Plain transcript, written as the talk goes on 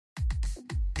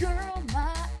girl,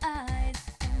 my eyes,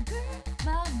 and girl,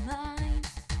 my mind.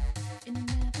 It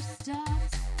never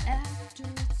stops after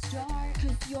it starts.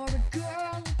 'Cause you're a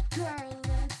girl,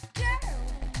 girlless girl,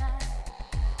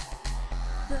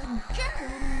 the girl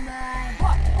in my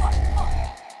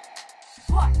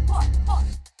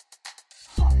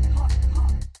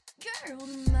girl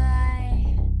in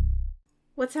my.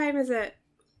 What time is it?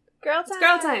 Girl time. It's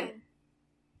girl time.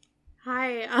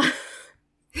 Hi.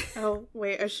 Oh,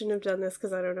 wait, I shouldn't have done this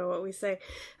because I don't know what we say.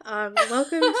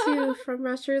 Welcome to From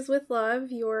Rushers with Love,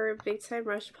 your Big Time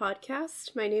Rush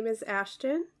podcast. My name is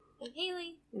Ashton. I'm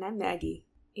Haley. And I'm Maggie.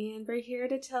 And we're here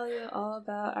to tell you all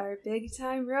about our big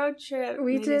time road trip.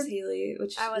 We Mine did- is Haley,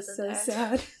 which I is wasn't so there.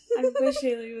 sad. I wish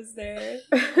Haley was there.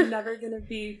 I'm never going to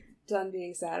be done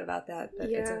being sad about that, but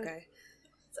it's Yeah. okay.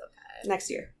 It's okay. Next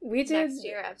year. We did Next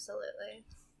year, absolutely.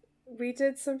 we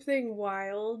did something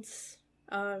wild.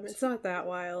 It's not that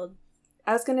wild.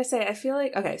 I was going to say, I feel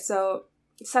like, okay, so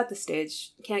set the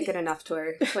stage. Can't get enough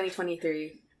tour.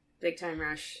 2023. Big time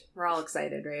rush. We're all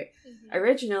excited, right? Mm-hmm.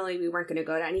 Originally, we weren't going to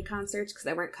go to any concerts because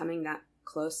they weren't coming that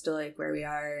close to like where we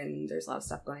are, and there's a lot of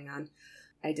stuff going on.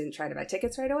 I didn't try to buy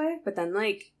tickets right away, but then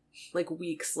like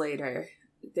weeks later,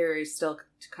 there are still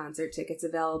concert tickets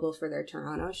available for their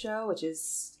Toronto show, which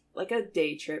is like a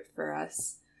day trip for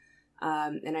us.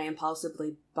 And I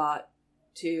impulsively bought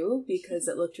 2 because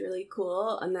it looked really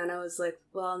cool, and then I was like,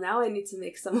 well, now I need to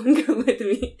make someone go with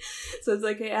me. So it's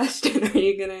like, hey Ashton, are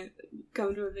you gonna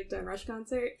come to a Big Time Rush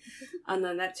concert? And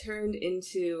then that turned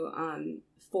into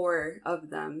 4 of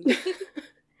them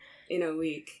in a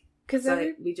week. Because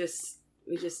So we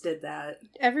just did that.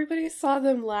 everybody saw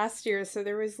them last year, so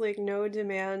there was like no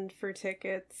demand for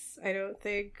tickets, I don't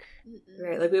think.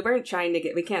 Right, like we weren't trying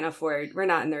to we can't afford, we're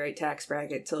not in the right tax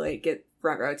bracket to like get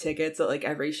front row tickets at like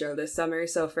every show this summer.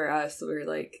 So for us, we were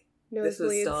like, this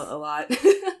was Nosebleeds. still a lot.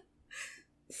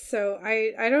 So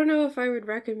I don't know if I would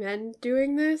recommend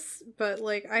doing this, but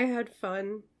like I had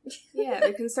fun. Yeah,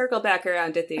 we can circle back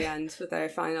around at the end with our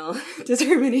final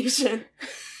determination.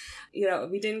 You know,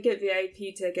 we didn't get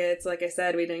VIP tickets. Like I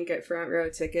said, we didn't get front row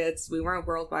tickets. We weren't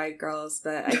worldwide girls,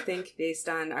 but I think based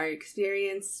on our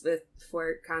experience with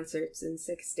 4 concerts in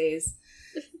 6 days,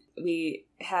 we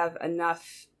have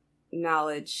enough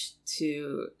knowledge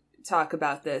to talk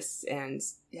about this and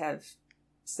have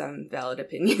some valid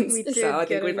opinions. We did So I get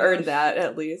think we've enough. earned that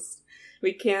at least.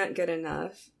 We can't get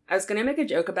enough. I was going to make a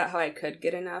joke about how I could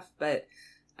get enough, but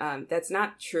that's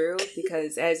not true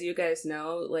because as you guys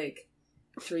know, like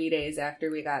 3 days after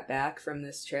we got back from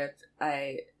this trip,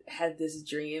 I had this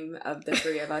dream of the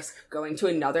 3 of us going to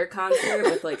another concert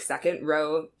with like second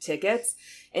row tickets,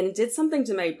 and it did something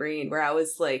to my brain where I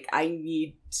was like,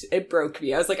 it broke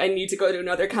me. I was like, I need to go to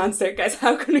another concert, guys.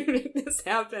 How can we make this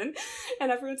happen? And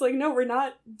everyone's like, no, we're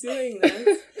not doing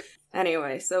this.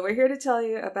 Anyway, so we're here to tell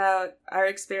you about our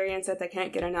experience at the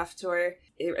Can't Get Enough tour.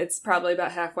 It's probably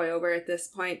about halfway over at this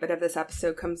point, but if this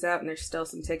episode comes out and there's still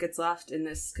some tickets left and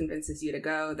this convinces you to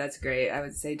go, that's great. I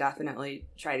would say definitely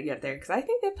try to get there because I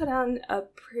think they put on a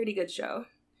pretty good show.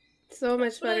 So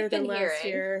much what better I've than been last hearing.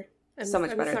 year. So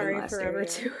much better than sorry, last Forever year,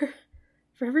 yeah. Tour.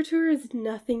 Forever Tour is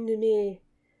nothing to me.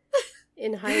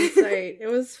 In hindsight,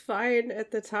 it was fine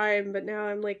at the time, but now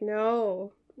I'm like,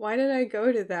 no. Why did I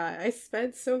go to that? I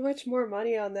spent so much more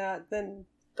money on that than...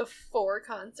 The 4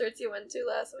 concerts you went to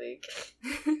last week.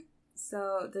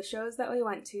 So the shows that we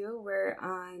went to were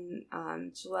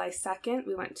on July 2nd.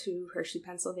 We went to Hershey,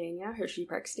 Pennsylvania, Hershey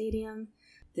Park Stadium.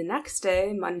 The next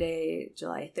day, Monday,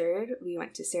 July 3rd, we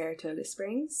went to Saratoga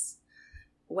Springs.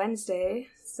 Wednesday,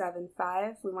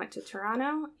 7/5, we went to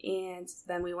Toronto. And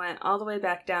then we went all the way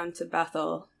back down to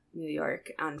Bethel, New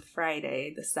York on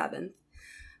Friday, the 7th.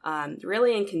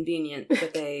 Really inconvenient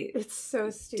that they It's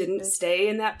so stupid. didn't stay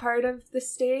in that part of the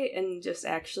state and just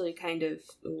actually kind of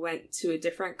went to a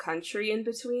different country in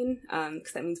between,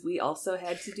 because that means we also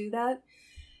had to do that.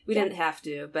 We didn't have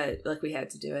to, but like we had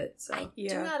to do it. So I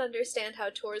Yeah. do not understand how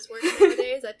tours work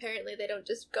nowadays. Apparently they don't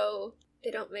just go,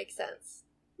 they don't make sense.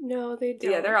 No, they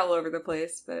don't. yeah, they're all over the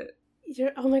place. But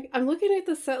I'm looking at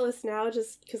the set list now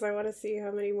just because I want to see how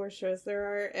many more shows there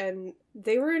are, and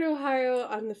they were in Ohio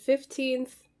on the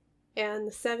 15th and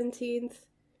the 17th,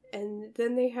 and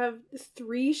then they have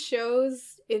 3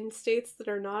 shows in states that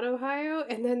are not Ohio,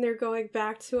 and then they're going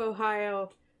back to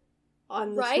Ohio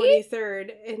on the Right?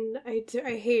 23rd, and I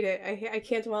hate it. I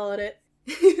can't dwell on it.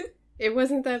 It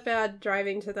wasn't that bad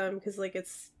driving to them because like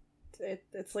it's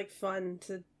like fun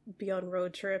to be on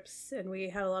road trips, and we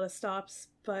had a lot of stops,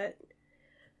 but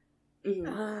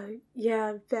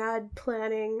yeah, bad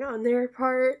planning on their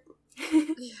part.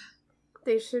 Yeah.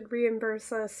 They should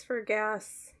reimburse us for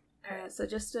gas. So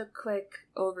just a quick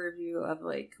overview of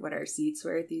like what our seats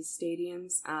were at these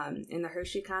stadiums. In the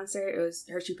Hershey concert, it was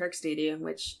Hershey Park Stadium,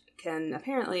 which can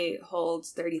apparently hold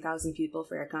 30,000 people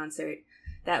for a concert.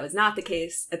 That was not the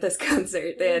case at this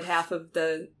concert. They had half of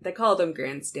they called them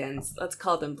grandstands. Let's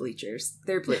call them bleachers.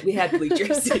 We had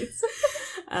bleacher seats.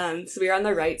 So we were on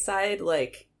the right side,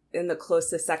 like in the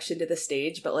closest section to the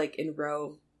stage, but like in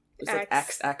row, it was like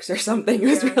XX or something. It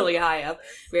was really high up.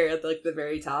 We were at like the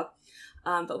very top.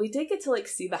 But we did get to like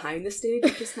see behind the stage,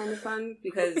 which was kind of fun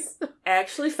because I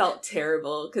actually felt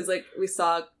terrible because like we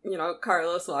saw,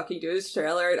 Carlos walking to his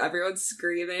trailer and everyone's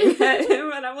screaming at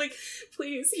him, and I'm like,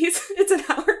 please, it's an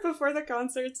hour before the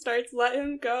concert starts, let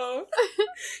him go.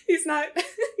 He's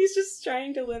just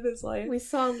trying to live his life. We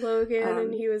saw Logan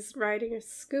and he was riding a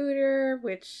scooter,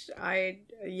 which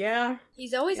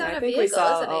He's always on a I think vehicle, we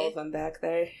saw isn't he? all of them back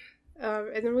there.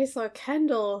 And then we saw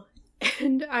Kendall.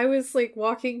 And I was, like,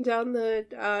 walking down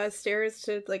the stairs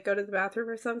to, like, go to the bathroom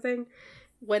or something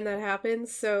when that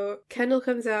happens. So Kendall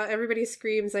comes out, everybody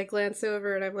screams, I glance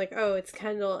over, and I'm like, oh, it's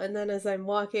Kendall. And then as I'm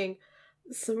walking,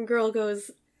 some girl goes,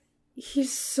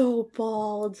 he's so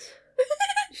bald.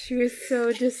 She was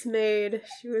so dismayed.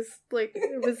 She was, like,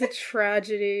 it was a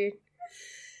tragedy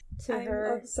to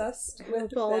her. I'm obsessed how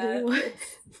with bald that. he was.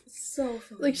 It's so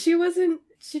funny. Like,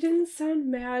 she didn't sound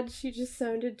mad, she just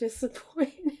sounded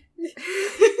disappointed.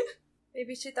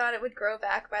 Maybe she thought it would grow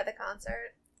back by the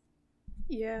concert.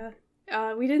 Yeah.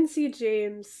 We didn't see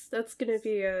James. That's gonna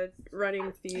be a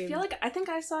running theme. I think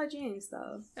I saw James,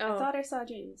 though. Oh. I thought I saw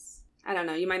James. I don't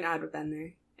know, you might not have been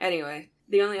there. Anyway,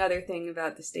 the only other thing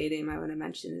about the stadium I want to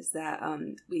mention is that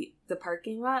the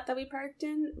parking lot that we parked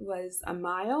in was a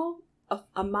mile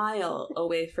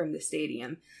away from the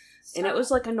stadium. And it was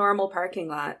like a normal parking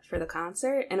lot for the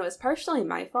concert, and it was partially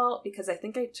my fault because I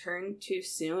think I turned too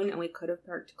soon and we could have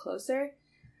parked closer.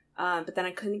 But then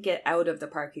I couldn't get out of the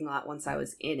parking lot once I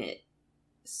was in it.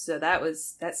 So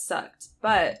that sucked.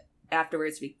 But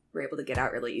afterwards we were able to get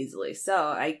out really easily. So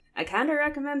I kind of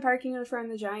recommend parking in front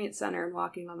of the Giant Center and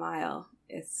walking a mile.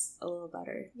 It's a little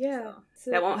better. Yeah. So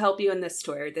that won't help you in this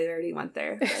tour. They already went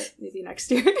there, but maybe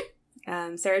next year.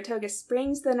 Saratoga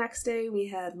Springs, the next day we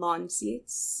had lawn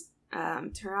seats.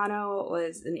 Toronto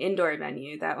was an indoor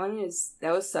venue. That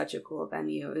was such a cool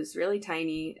venue. It was really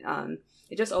tiny.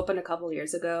 It just opened a couple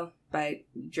years ago.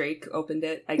 Drake opened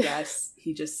it, I guess.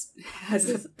 He just has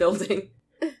a building.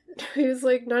 He was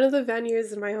like, none of the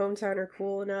venues in my hometown are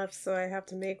cool enough, so I have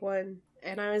to make one.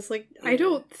 And I was like, I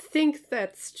don't think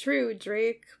that's true,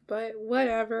 Drake, but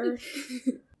whatever.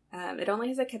 It only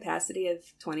has a capacity of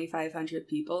 2,500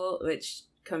 people, which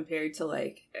compared to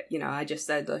I just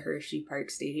said the Hershey Park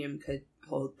Stadium could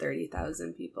hold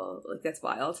 30,000 people. Like, that's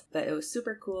wild. But it was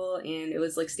super cool, and it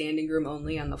was like standing room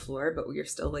only on the floor, but we were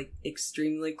still like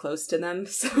extremely close to them.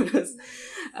 So it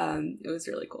was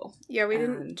really cool. Yeah, we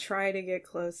didn't try to get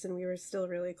close, and we were still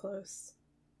really close.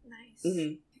 Nice.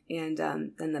 Mm-hmm. And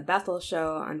then the Bethel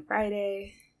show on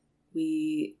Friday,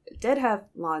 we did have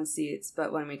lawn seats,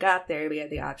 but when we got there, we had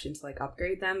the option to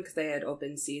upgrade them because they had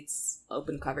open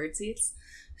covered seats.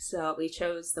 So we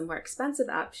chose the more expensive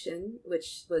option,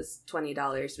 which was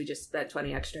 $20. We just spent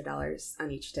 $20 extra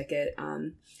on each ticket.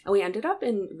 And we ended up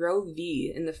in row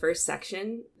V in the first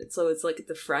section. So it's at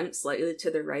the front, slightly to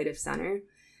the right of center.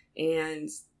 And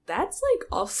that's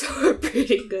also a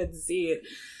pretty good seat.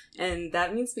 And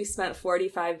that means we spent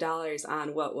 $45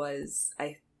 on what was,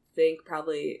 I think,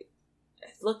 probably, I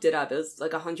looked it up, it was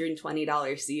like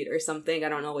 $120 seat or something. I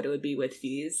don't know what it would be with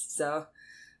fees. So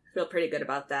I feel pretty good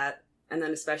about that. And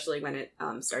then especially when it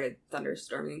started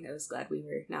thunderstorming, I was glad we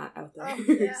were not out there. Oh,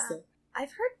 yeah. So.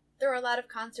 I've heard there were a lot of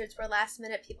concerts where last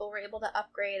minute people were able to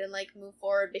upgrade and move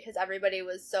forward because everybody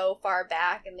was so far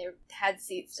back and they had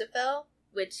seats to fill.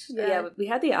 Which yeah, we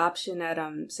had the option at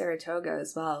Saratoga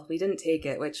as well. We didn't take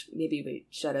it, which maybe we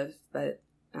should have, but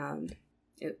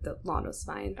the lawn was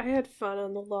fine. I had fun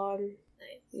on the lawn.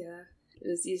 Nice. Yeah, it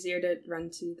was easier to run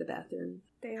to the bathroom.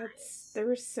 There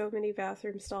were so many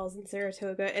bathroom stalls in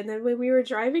Saratoga, and then when we were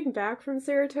driving back from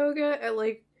Saratoga at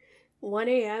 1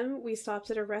 a.m., we stopped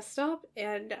at a rest stop,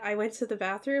 and I went to the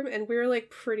bathroom, and we were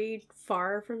pretty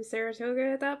far from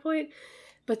Saratoga at that point.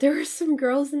 But there were some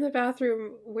girls in the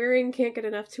bathroom wearing Can't Get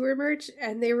Enough tour merch,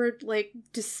 and they were,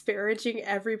 disparaging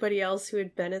everybody else who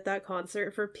had been at that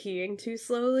concert for peeing too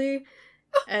slowly.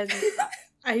 And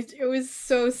it was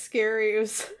so scary. It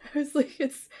was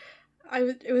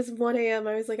 1 a.m.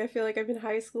 I was I feel like I'm in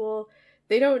high school.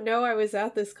 They don't know I was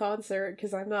at this concert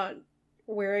because I'm not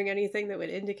wearing anything that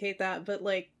would indicate that, but,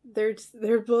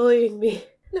 they're bullying me.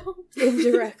 No.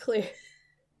 Indirectly.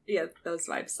 Yeah, those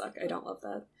vibes suck. I don't love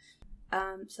that.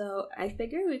 So I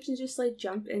figure we can just like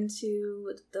jump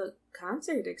into the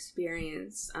concert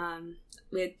experience.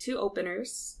 We had two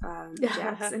openers,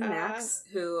 Jax and Max,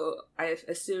 who I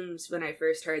assumed when I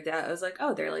first heard that, I was like,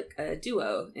 oh, they're like a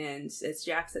duo, and it's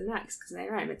Jax and Max, because they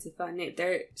rhyme. It's a fun name.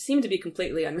 They seem to be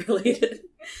completely unrelated.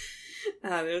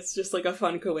 It was just like a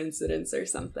fun coincidence or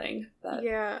something. But...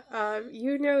 Yeah,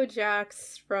 you know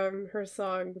Jax from her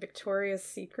song Victoria's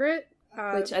Secret.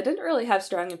 Which I didn't really have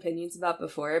strong opinions about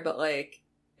before, but like,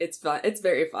 it's fun. It's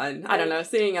very fun. I don't know,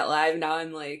 seeing it live now,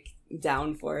 I'm like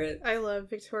down for it. I love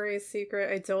Victoria's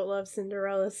Secret. I don't love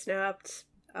Cinderella Snapped.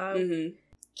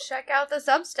 Check out the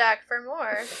Substack for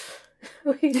more.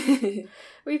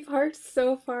 we parked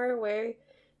so far away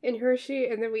in Hershey,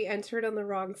 and then we entered on the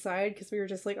wrong side because we were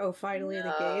just like, oh, finally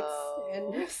the gates.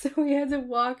 And so we had to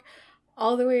walk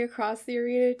all the way across the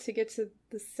arena to get to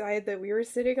the side that we were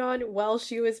sitting on while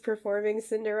she was performing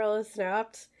Cinderella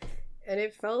Snapped. And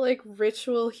it felt like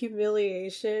ritual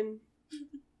humiliation.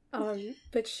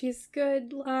 But she's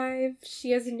good live.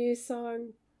 She has a new song.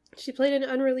 She played an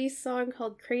unreleased song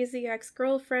called Crazy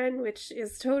Ex-Girlfriend, which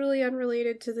is totally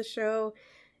unrelated to the show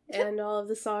and all of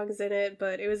the songs in it,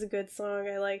 but it was a good song.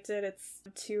 I liked it. It's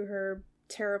to her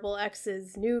terrible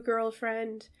ex's new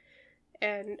girlfriend,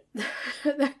 and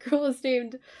that girl is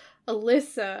named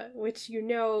Alyssa, which you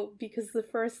know because the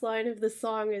first line of the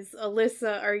song is,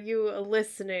 Alyssa, are you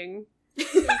listening?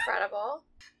 Incredible.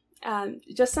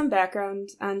 Just some background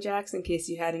on Jax in case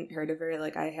you hadn't heard of her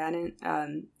like I hadn't.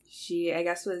 She, I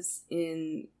guess, was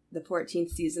in the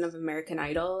 14th season of American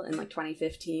Idol in like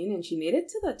 2015, and she made it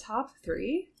to the top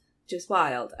 3, which is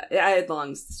wild. I had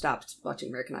long stopped watching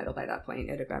American Idol by that point.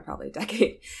 It had been probably a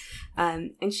decade.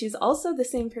 And she's also the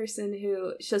same person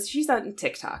who, she's on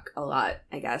TikTok a lot,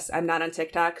 I guess. I'm not on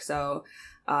TikTok, so...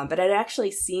 but I'd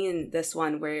actually seen this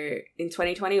one where in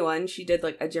 2021 she did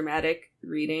like a dramatic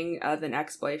reading of an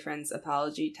ex-boyfriend's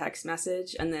apology text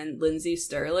message, and then Lindsay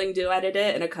Sterling duetted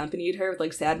it and accompanied her with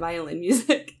like sad violin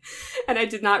music. And I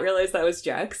did not realize that was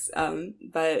Jax,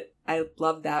 but I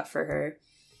love that for her.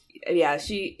 Yeah,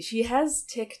 she has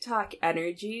TikTok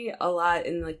energy a lot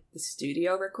in like the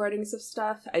studio recordings of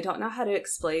stuff. I don't know how to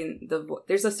explain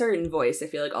there's a certain voice I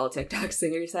feel like all TikTok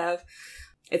singers have.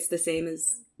 It's the same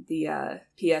as the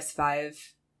PS5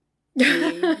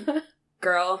 meme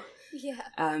girl. Yeah.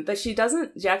 But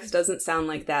Jax doesn't sound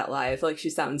like that live. Like, she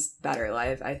sounds better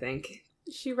live, I think.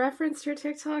 She referenced her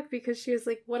TikTok because she was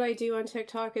like, what I do on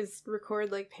TikTok is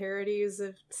record like parodies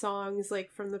of songs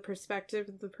like from the perspective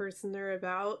of the person they're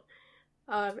about.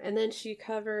 And then she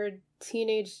covered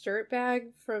Teenage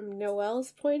Dirtbag from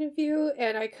Noelle's point of view,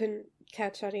 and I couldn't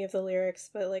catch any of the lyrics,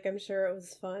 but like I'm sure it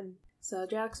was fun. So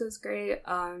Jax was great.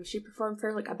 She performed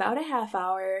for like about a half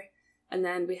hour, and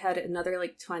then we had another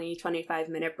like 20-25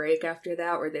 minute break after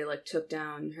that where they like took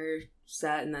down her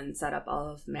set and then set up all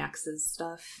of Max's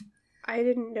stuff. I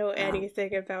didn't know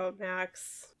anything about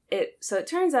Max. So it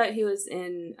turns out he was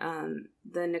in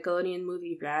the Nickelodeon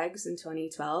movie Rags in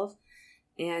 2012.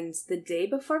 And the day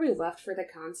before we left for the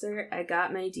concert, I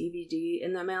got my DVD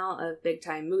in the mail of Big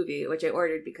Time Movie, which I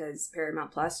ordered because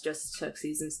Paramount Plus just took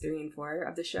seasons 3 and 4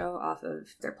 of the show off of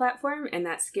their platform, and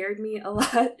that scared me a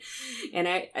lot. And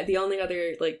the only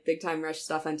other like Big Time Rush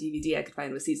stuff on DVD I could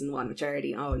find was season 1, which I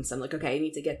already owned. So I'm like, okay, I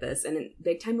need to get this. And then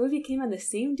Big Time Movie came on the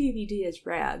same DVD as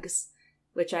Rags,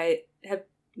 which I have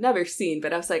never seen,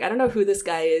 but I was like, I don't know who this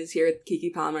guy is here at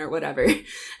Keke Palmer, whatever.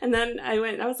 And then I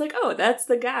went and I was like, oh, that's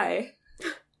the guy.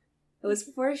 It was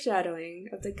foreshadowing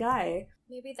of the guy.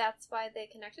 Maybe that's why they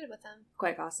connected with him.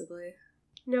 Quite possibly.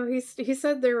 No, he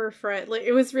said they were friends. Like,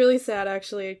 it was really sad,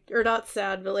 actually. Or not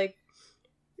sad, but like,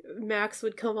 Max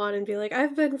would come on and be like,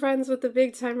 I've been friends with the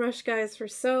Big Time Rush guys for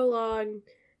so long.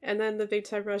 And then the Big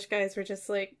Time Rush guys were just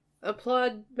like,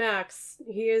 applaud Max.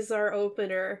 He is our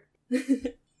opener.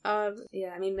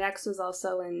 Yeah, I mean, Max was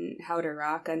also in How to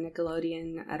Rock on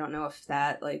Nickelodeon. I don't know if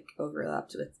that, like,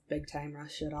 overlapped with Big Time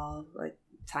Rush at all, like,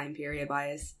 time period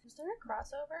wise. Was there a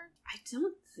crossover? I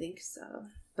don't think so,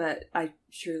 but I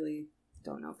truly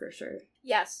don't know for sure.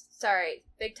 Yes, sorry.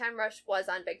 Big Time Rush was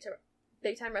on How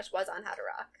to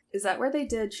Rock. Is that where they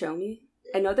did Show Me?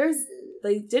 I know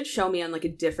they did Show Me on like a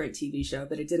different TV show,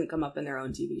 but it didn't come up in their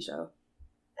own TV show.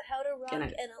 How to Rock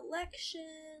an Election.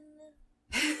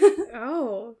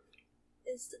 Oh.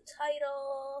 Is the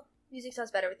title. Music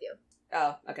Sounds Better With You.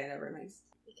 Oh, okay, never mind.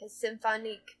 Because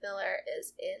Symphonique Miller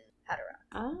is in How to Rock.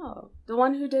 Oh. The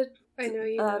one who did I know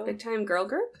you know. Big Time Girl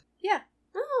Group? Yeah.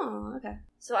 Oh, okay.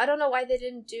 So I don't know why they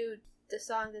didn't do the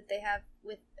song that they have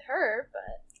with her,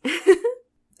 but...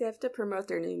 They have to promote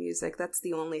their new music. That's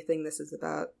the only thing this is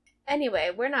about. Anyway,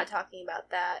 we're not talking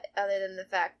about that, other than the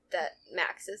fact that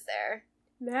Max is there.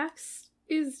 Max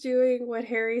is doing what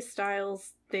Harry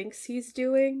Styles thinks he's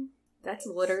doing. That's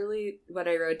literally what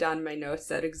I wrote down in my notes,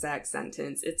 that exact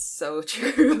sentence. It's so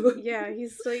true. Yeah,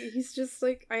 he's just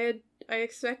like, I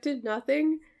expected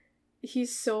nothing.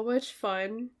 He's so much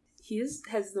fun. He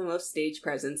has the most stage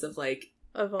presence of, like,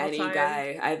 Of all any time.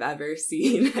 guy I've ever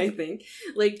seen, I think.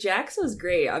 Like, Jax was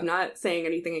great. I'm not saying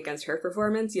anything against her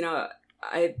performance. She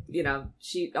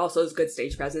also has good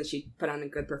stage presence. She put on a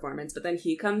good performance. But then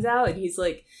he comes out and he's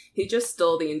like, he just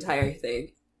stole the entire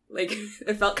thing. Like,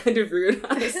 it felt kind of rude,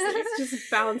 honestly. It's just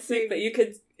bouncing But you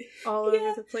could... all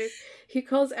over the place. He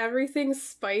calls everything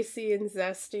spicy and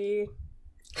zesty.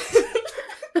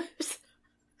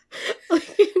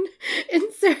 Like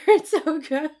in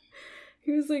Saratoga,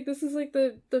 he was like, this is like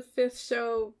the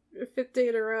fifth day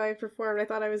in a row I performed. I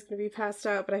thought I was going to be passed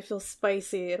out, but I feel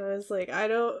spicy. And I was like, I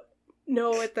don't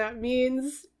know what that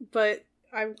means, but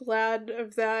I'm glad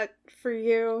of that for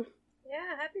you.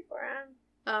 Yeah, happy for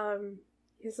him.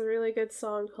 He has a really good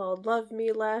song called Love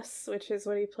Me Less, which is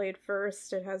what he played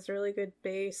first. It has really good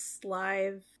bass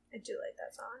live. I do like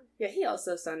that song. Yeah, he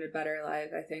also sounded better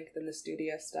live, I think, than the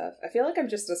studio stuff. I feel like I'm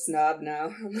just a snob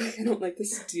now. I'm like, I don't like the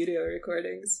studio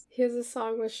recordings. He has a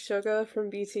song with Suga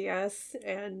from BTS,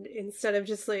 and instead of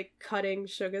just like cutting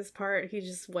Suga's part, he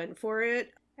just went for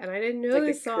it. And I didn't know Like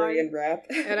this a song, Korean rap.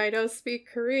 and I don't speak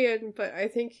Korean, but I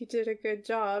think he did a good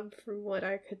job from what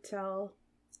I could tell.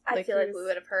 I feel like he we was-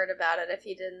 would have heard about it if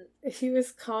he didn't. He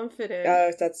was confident.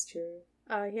 Oh, that's true.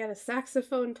 He had a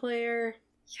saxophone player.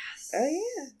 Yes. Oh,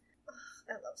 yeah.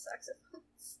 I love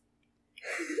saxophones.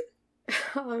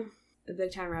 The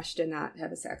Big Time Rush did not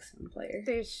have a saxophone player.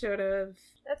 They should have.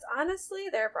 That's honestly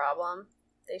their problem.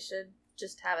 They should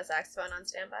just have a saxophone on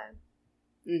standby.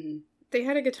 Mm-hmm. They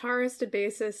had a guitarist, a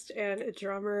bassist, and a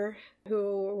drummer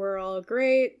who were all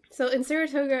great. So in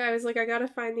Saratoga, I was like, I gotta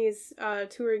find these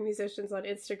touring musicians on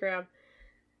Instagram,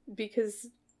 because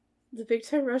the Big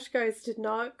Time Rush guys did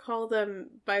not call them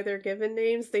by their given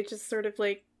names. They just sort of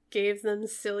like gave them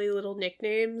silly little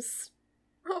nicknames.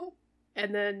 Oh.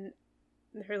 And then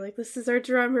they're like, this is our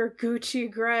drummer, Gucci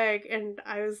Greg. And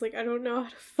I was like, I don't know how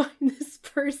to find this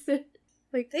person.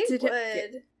 Like, They did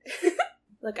would.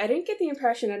 Look, I didn't get the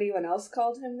impression anyone else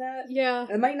called him that. Yeah.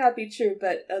 It might not be true,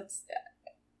 but it's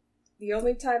the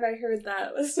only time I heard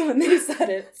that was when they said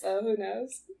it, so who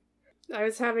knows? I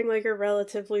was having like a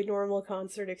relatively normal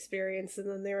concert experience, and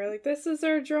then they were like, this is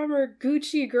our drummer,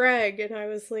 Gucci Greg. And I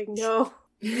was like, no,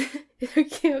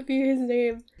 it can't be his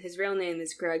name. His real name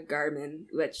is Greg Garman,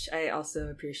 which I also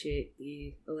appreciate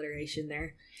the alliteration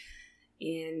there.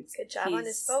 And Good job on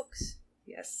his folks.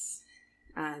 Yes.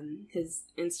 His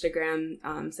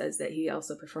Instagram says that he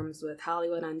also performs with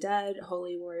Hollywood Undead,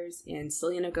 Holy Wars, and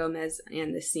Selena Gomez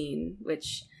and The Scene,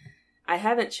 which I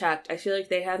haven't checked. I feel like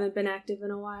they haven't been active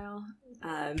in a while.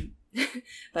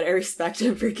 But I respect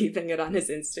him for keeping it on his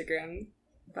Instagram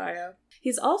bio.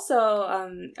 He's also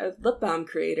a lip balm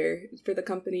creator for the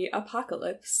company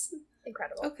Apocalypse.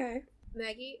 Incredible. Okay.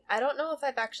 Maggie, I don't know if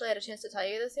I've actually had a chance to tell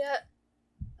you this yet.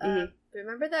 Mhm.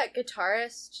 Remember that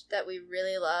guitarist that we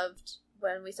really loved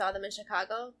when we saw them in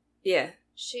Chicago? Yeah,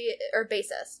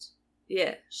 Bassist.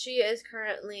 yeah. She is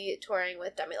currently touring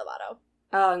with Demi Lovato.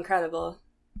 Oh, incredible.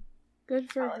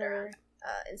 Good for Follow her her.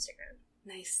 on Instagram.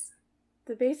 Nice.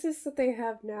 The bassist that they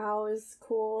have now is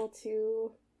cool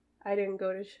too. I didn't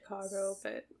go to Chicago,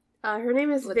 but her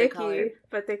name is What'd they call her? Vicky,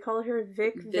 but they call her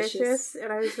Vic Vicious. Vicious,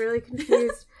 and I was really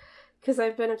confused because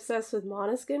I've been obsessed with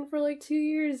Måneskin for like 2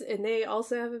 years, and they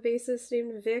also have a bassist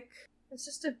named Vic. It's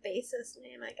just a bassist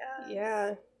name, I guess.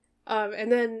 Yeah.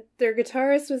 And then their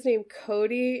guitarist was named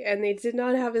Cody, and they did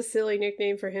not have a silly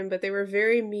nickname for him, but they were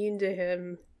very mean to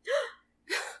him.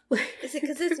 Is it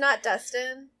because it's not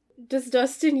Dustin? Does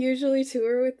Dustin usually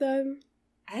tour with them?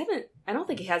 I don't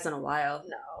think he has in a while.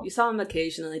 No. You saw him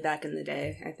occasionally back in the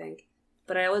day, I think.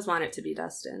 But I always want it to be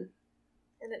Dustin.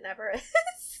 And it never is.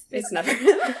 It's never.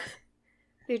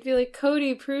 They'd be like,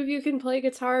 Cody, prove you can play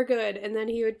guitar good. And then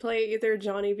he would play either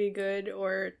Johnny Be Good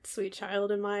or Sweet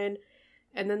Child of Mine.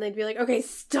 And then they'd be like, okay,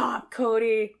 stop,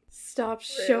 Cody. Stop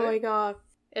Really? showing off.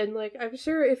 And, like, I'm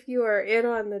sure if you are in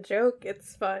on the joke,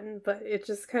 it's fun. But it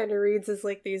just kind of reads as,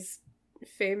 like, these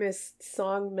famous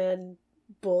songmen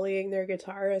bullying their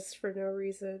guitarist for no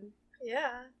reason.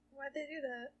 Yeah. Why'd they do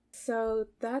that? So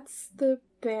that's the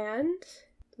band.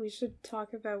 We should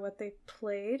talk about what they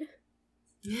played.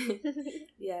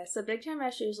 Yeah, so Big Time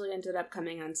Rush usually ended up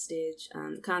coming on stage.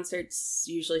 Concerts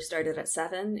usually started at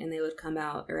 7, and they would come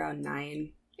out around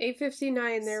 9.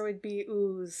 8:59, there would be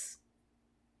ooze.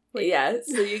 Like- Yeah,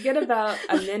 so you get about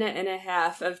a minute and a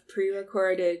half of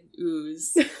pre-recorded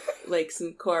ooze, like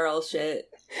some choral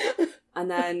shit. And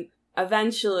then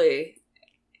eventually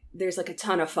there's like a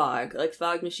ton of fog, like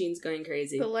fog machines going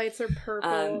crazy. The lights are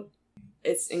purple.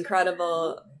 It's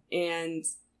incredible, and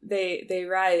they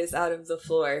rise out of the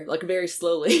floor like very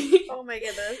slowly. Oh my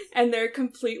goodness. And they're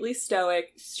completely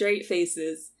stoic, straight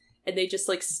faces, and they just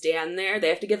like stand there. They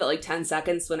have to give it like 10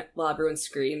 seconds while everyone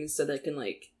screams so they can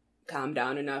like calm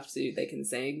down enough so they can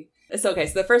sing. It's okay.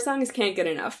 So the first song is Can't Get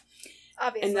Enough.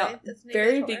 Obviously. And the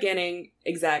very beginning,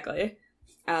 exactly.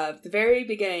 The very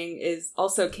beginning is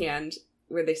also canned,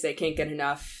 where they say can't get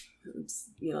enough. It's,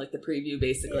 you know, like the preview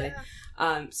basically.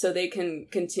 Yeah. So they can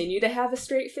continue to have a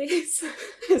straight face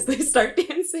as they start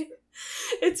dancing.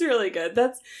 It's really good.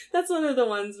 That's one of the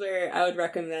ones where I would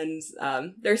recommend.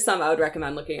 There's some I would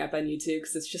recommend looking up on YouTube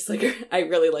because it's just like I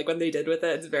really like what they did with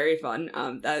it. It's very fun.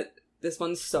 This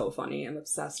one's so funny. I'm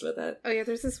obsessed with it. Oh yeah,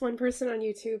 there's this one person on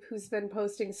YouTube who's been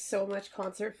posting so much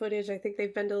concert footage. I think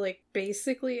they've been to like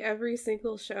basically every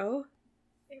single show.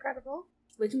 Incredible.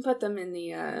 We can put them in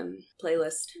the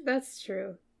playlist. That's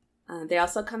true. They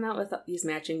also come out with these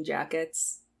matching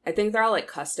jackets. I think they're all like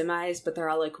customized, but they're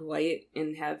all like white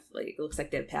and have like, it looks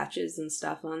like they have patches and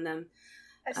stuff on them.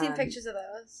 I've seen pictures of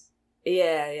those.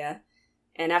 Yeah.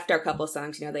 And after a couple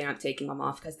songs, you know, they aren't taking them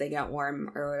off because they got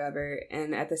warm or whatever.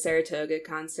 And at the Saratoga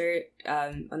concert,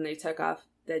 when they took off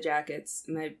the jackets,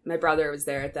 my brother was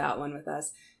there at that one with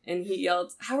us, and he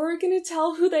yelled, "How are we going to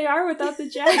tell who they are without the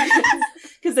jackets?"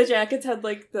 Because the jackets had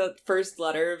like the first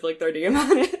letter of like their name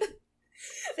on it.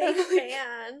 Fake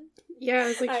fan. Yeah, I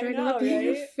was like, try not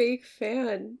being a fake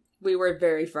fan. We were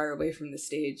very far away from the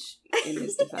stage in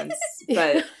his defense,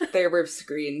 but there were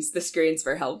screens. The screens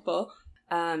were helpful.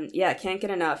 Yeah, Can't Get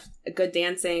Enough. Good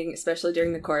dancing, especially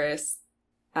during the chorus.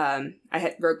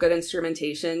 I wrote good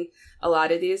instrumentation. A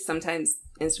lot of these, sometimes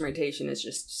instrumentation is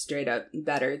just straight up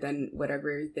better than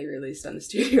whatever they released on the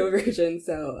studio version.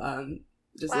 So,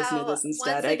 just listen to this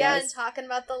instead, Once again, I guess. talking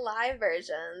about the live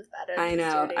versions better than I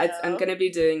know. the studio. I'm going to be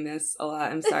doing this a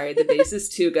lot. I'm sorry. The bass is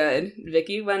too good.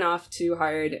 Vicky went off too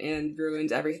hard and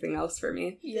ruined everything else for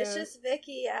me. Yeah. It's just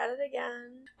Vicky at it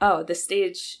again. Oh, the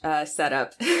stage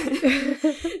setup.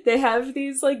 They have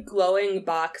these, like, glowing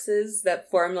boxes that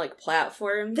form, like,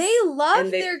 platforms. They love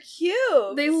And their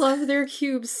cubes. They love their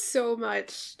cubes so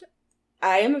much.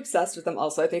 I am obsessed with them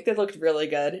also. I think they looked really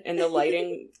good. And the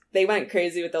lighting, they went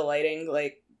crazy with the lighting,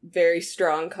 like, very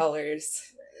strong colors.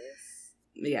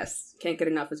 Yes, Can't Get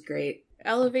Enough was great.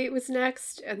 Elevate was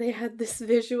next, and they had this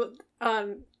visual,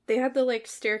 they had the, like,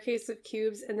 staircase of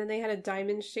cubes, and then they had a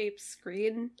diamond-shaped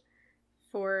screen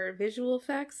for visual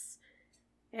effects.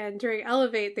 And during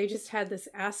Elevate, they just had this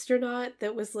astronaut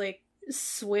that was, like,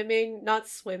 not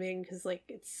swimming, because, like,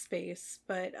 it's space,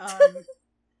 but,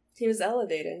 He was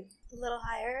elevating. A little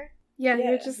higher. yeah, he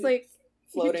Yeah, would just, like,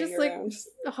 Floating just, around.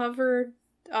 like, hover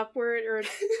upward, or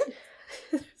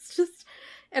it's just,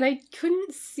 and I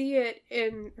couldn't see it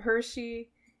in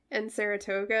Hershey and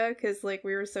Saratoga, because, like,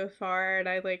 we were so far, and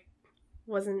I, like,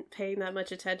 wasn't paying that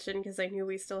much attention, because I knew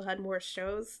we still had more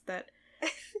shows that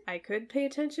I could pay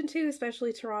attention to,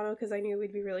 especially Toronto, because I knew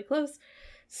we'd be really close.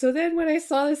 So then when I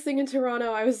saw this thing in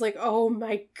Toronto, I was like, oh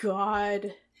my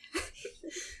god.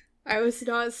 I was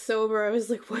not sober. I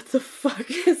was like, what the fuck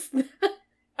is that?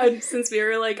 And since we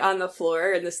were, like, on the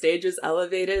floor and the stage was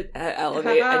elevated,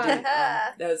 elevate, I didn't,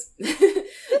 that was,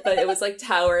 but it was, like,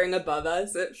 towering above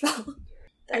us, it felt.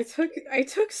 I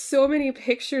took so many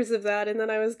pictures of that, and then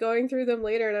I was going through them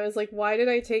later, and I was like, why did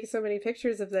I take so many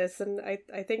pictures of this? And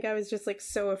I think I was just, like,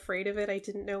 so afraid of it, I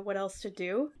didn't know what else to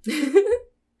do.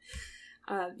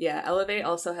 Yeah, Elevate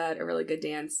also had a really good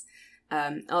dance.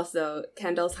 Also,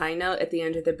 Kendall's high note at the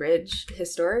end of the bridge,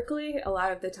 historically, a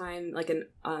lot of the time, like in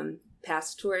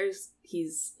past tours,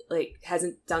 he's, like,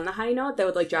 hasn't done the high note. They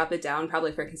would, like, drop it down,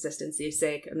 probably for consistency's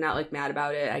sake. I'm not, like, mad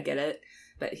about it. I get it.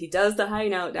 But he does the high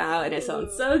note now, and it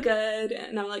sounds so good.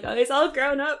 And I'm like, oh, he's all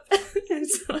grown up. I'm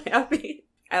so happy.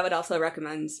 I would also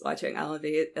recommend watching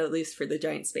Elevate, at least for the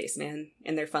Giant Spaceman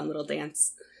and their fun little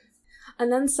dance.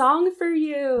 And then Song for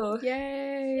You.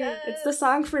 Yay! Yes. It's the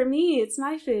song for me. It's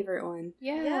my favorite one.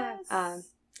 Yeah. Yes.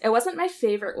 It wasn't my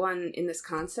favorite one in this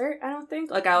concert, I don't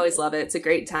think. Like, I always love it. It's a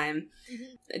great time.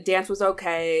 Mhm. Dance was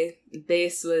okay.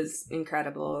 Bass was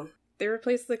incredible. They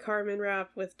replaced the Carmen rap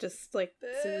with just, like,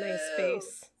 some nice Boo.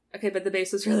 bass. Okay, but the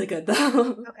bass was really good, though.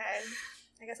 Okay.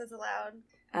 I guess that's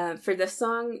allowed. For this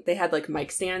song, they had, like,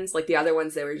 mic stands. Like, the other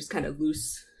ones, they were just kind of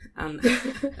loose around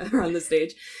the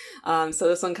stage. So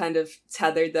this one kind of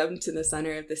tethered them to the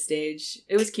center of the stage.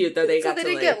 It was cute, though. They So got they to,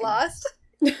 didn't like, get lost?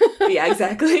 Yeah,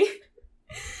 exactly.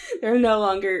 They're no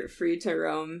longer free to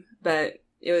roam, but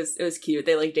it was cute.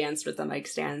 They, like, danced with the mic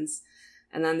stands.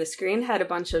 And then the screen had a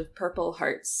bunch of purple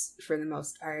hearts for the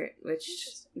most part, which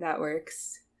that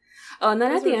works. Oh, and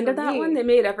then Those at the were end for of that me. one, they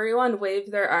made everyone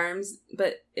wave their arms,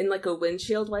 but in like a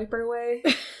windshield wiper way.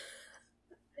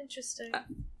 Interesting.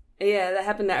 Yeah, that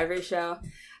happened at every show.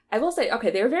 I will say, okay,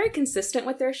 they were very consistent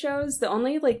with their shows. The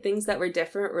only like things that were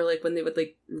different were like when they would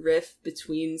like riff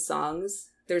between songs.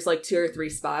 There's like 2 or 3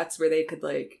 spots where they could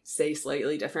like say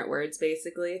slightly different words,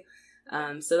 basically.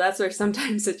 So that's where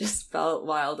sometimes it just felt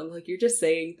wild. I'm like, you're just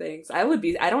saying things. I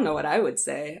don't know what I would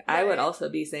say. I would Right. also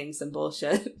be saying some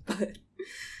bullshit, but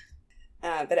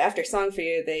after Song for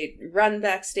You, they run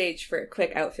backstage for a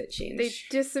quick outfit change. They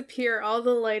disappear, all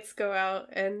the lights go out,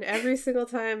 and every single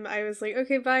time I was like,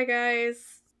 okay, bye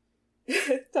guys.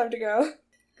 Time to go.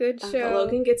 Good But show.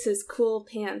 Logan gets his cool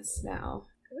pants now.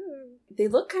 Ooh. They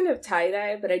look kind of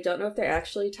tie-dye, but I don't know if they're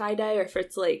actually tie-dye or if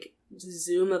it's like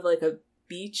zoom of like a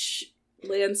beach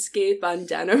landscape on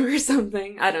denim or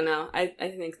something. I don't know. I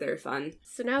think they're fun.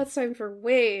 So now it's time for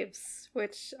Waves,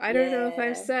 which I don't know if Yeah.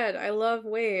 I've said. I love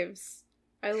Waves.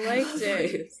 I liked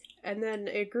it, and then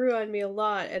it grew on me a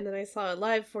lot, and then I saw it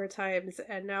live 4 times,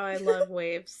 and now I love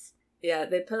Waves. Yeah,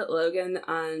 they put Logan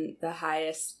on the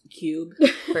highest cube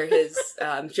for his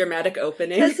dramatic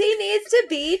opening. Because he needs to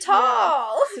be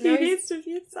tall. So now He he's needs to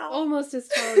be tall. almost as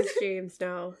tall as James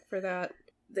now for that.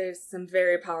 There's some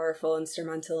very powerful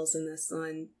instrumentals in this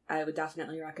one. I would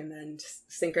definitely recommend.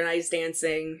 Synchronized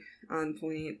dancing on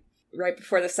point. Right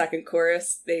before the second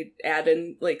chorus, they add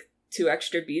in like 2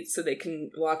 extra beats so they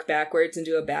can walk backwards and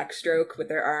do a backstroke with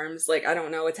their arms. Like, I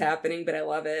don't know what's happening, but I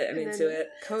love it. I'm And into then it.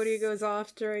 Cody goes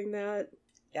off during that.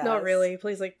 Yes. Not really. He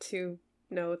plays like 2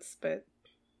 notes, but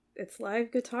it's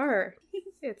live guitar.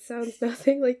 It sounds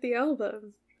nothing like the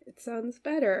album. It sounds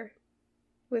better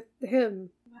with him.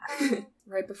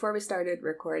 Right before we started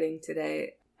recording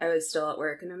today, I was still at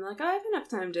work, and I'm like, I have enough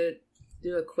time to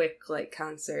do a quick like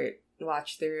concert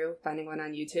watch through, finding one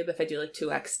on YouTube if I do like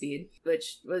 2x speed,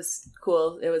 which was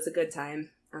cool. It was a good time.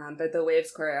 But the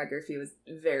Waves choreography was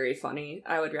very funny.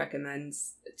 I would recommend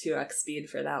 2x speed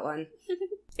for that one.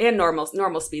 And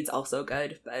normal speed's also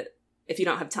good, but if you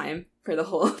don't have time for the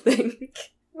whole thing.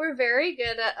 We're very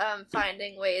good at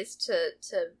finding ways to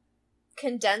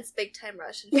condense Big Time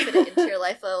Rush and fit it into your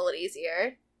life a little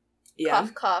easier. Yeah.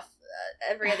 Cough, cough.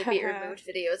 Every other beat removed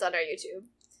video is on our YouTube.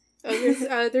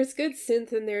 Oh, there's good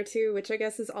synth in there too, which I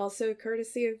guess is also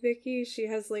courtesy of Vicky. She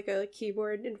has like a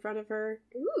keyboard in front of her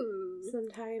Ooh.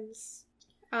 sometimes.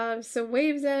 So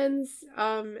Waves ends,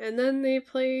 and then they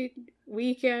play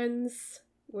Weekends,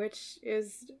 which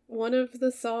is one of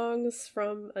the songs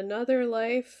from Another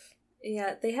Life.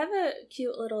 Yeah, they have a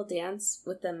cute little dance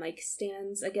with the mic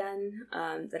stands again,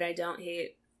 that I don't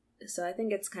hate. So I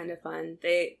think it's kind of fun.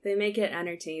 They make it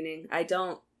entertaining. I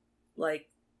don't like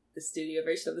the studio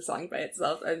version of the song by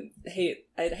itself. I hate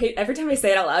every time I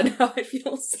say it out loud now. I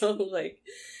feel so like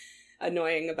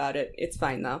annoying about it. It's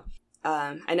fine though.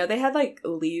 I know they had like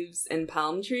leaves and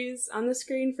palm trees on the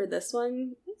screen for this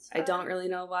one. I don't really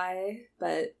know why,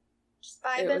 but Just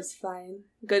it vibing. was fine.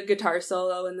 Good guitar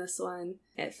solo in this one.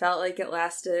 It felt like it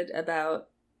lasted about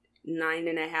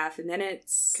 9.5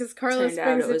 minutes. 'Cause Carlos Turned out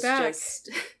brings it was back. just-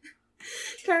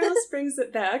 Carlos brings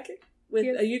it back with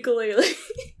Yes. a ukulele.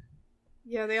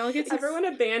 Yeah, they all get to Everyone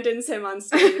abandons him on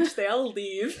stage. They all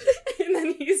leave, and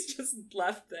then he's just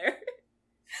left there.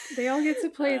 They all get to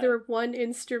play their one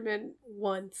instrument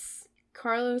once.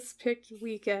 Carlos picked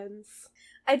Weekends.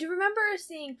 I do remember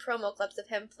seeing promo clips of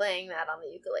him playing that on the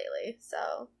ukulele,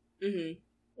 so Mm-hmm.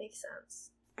 makes sense.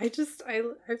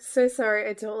 I'm so sorry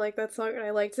I don't like that song, and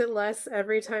I liked it less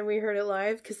every time we heard it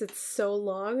live because it's so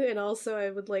long, and also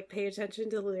I would like pay attention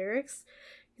to the lyrics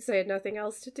because I had nothing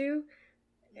else to do.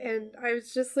 And I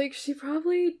was just like, she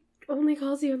probably only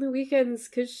calls you on the weekends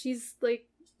because she's like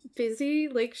busy,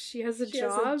 like she has a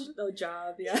job, A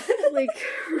job, yeah. like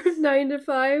from 9 to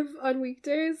 5 on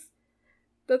weekdays.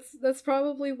 That's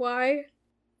probably why.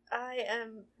 I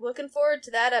am looking forward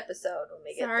to that episode when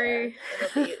we get Sorry.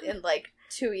 there. It'll be in like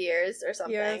 2 years or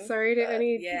something. Yeah, sorry to but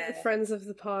any yeah. friends of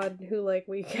the pod who like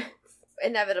weekends.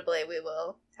 Inevitably, we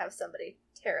will have somebody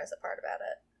tear us apart about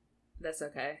it. That's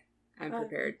okay. I'm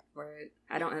prepared for it.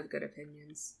 I don't have good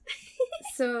opinions.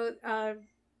 So,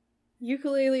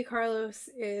 Ukulele Carlos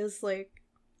is like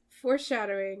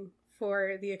foreshadowing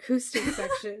for the acoustic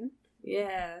section.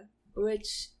 Yeah.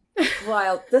 Which,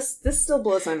 wow, this still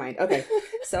blows my mind. Okay,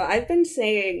 so I've been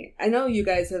saying, I know you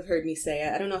guys have heard me say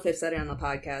it. I don't know if I've said it on the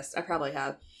podcast. I probably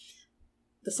have.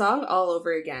 The song All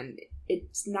Over Again,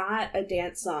 it's not a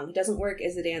dance song. It doesn't work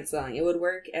as a dance song. It would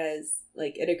work as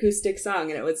like an acoustic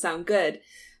song and it would sound good.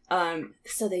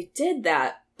 So they did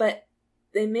that, but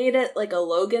they made it like a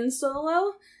Logan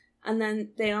solo. and then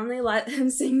they only let him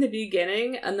sing the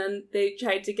beginning, and then they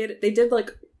tried to get it. They did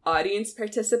like audience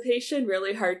participation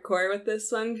really hardcore with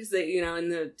this one because they, in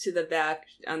the to the back,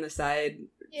 on the side,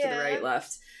 to the right,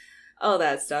 left, all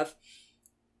that stuff.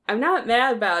 I'm not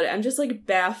mad about it. I'm just like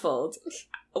baffled.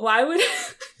 Why would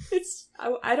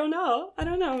I don't know. I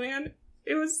don't know, man.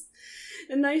 It was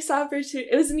a nice opportunity.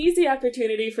 It was an easy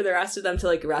opportunity for the rest of them to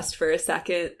like rest for a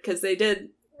second because they did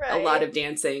a lot of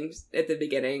dancing at the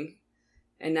beginning,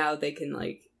 and now they can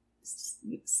like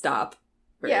stop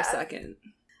for a second.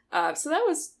 So that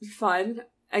was fun.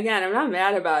 Again, I'm not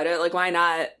mad about it. Like, why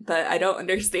not? But I don't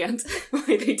understand why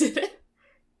they did it.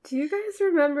 Do you guys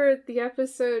remember the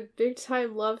episode Big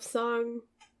Time Love Song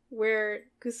where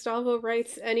Gustavo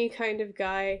writes Any Kind of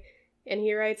Guy, and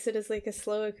he writes it as like a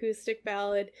slow acoustic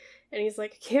ballad, and he's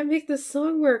like, I can't make this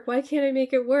song work. Why can't I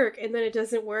make it work? And then it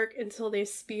doesn't work until they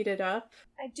speed it up.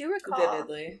 I do recall.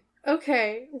 Vividly.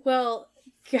 Okay, well,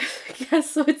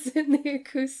 guess what's in the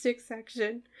acoustic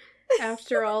section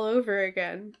after All Over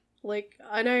Again? Like,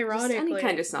 unironically. Just any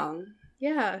kind of song.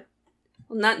 Yeah.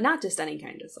 Well, not just any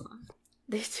kind of song.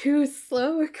 They do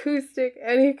slow acoustic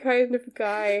Any Kind of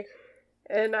Guy,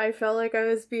 and I felt like I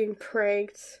was being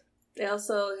pranked. They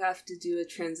also have to do a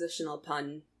transitional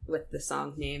pun with the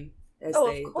song name as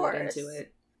they lead into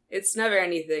it. It's never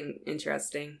anything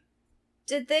interesting.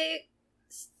 Did they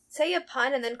say a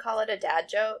pun and then call it a dad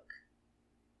joke?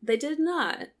 They did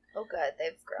not. Oh, good.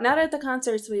 They've grown. Not at the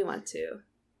concerts we went to.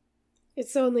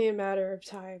 It's only a matter of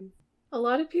time. A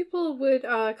lot of people would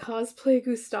cosplay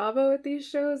Gustavo at these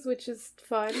shows, which is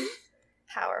fun.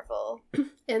 Powerful.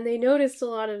 And they noticed a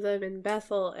lot of them in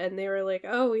Bethel, and they were like,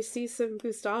 oh, we see some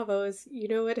Gustavos. You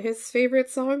know what his favorite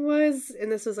song was?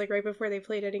 And this was like right before they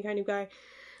played Any Kind of Guy.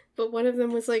 But one of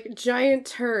them was like, Giant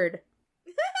Turd.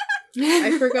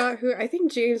 I forgot who. I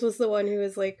think James was the one who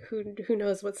was like, who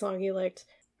knows what song he liked.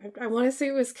 I want to say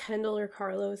it was Kendall or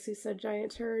Carlos who said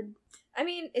Giant Turd. I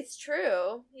mean, it's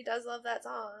true. He does love that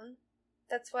song.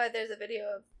 That's why there's a video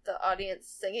of the audience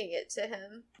singing it to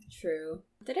him. True.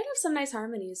 They did have some nice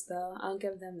harmonies, though. I'll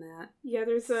give them that. Yeah,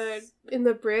 in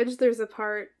the bridge, there's a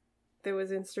part that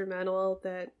was instrumental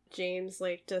that James,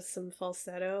 like, does some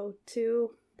falsetto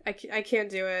to. I can't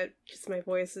do it because my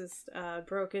voice is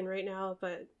broken right now,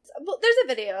 but... Well, there's a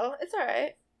video. It's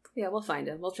alright. Yeah, we'll find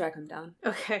him. We'll track him down.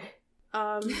 Okay.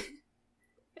 And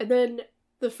then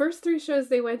the first 3 shows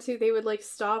they went to, they would, like,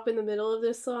 stop in the middle of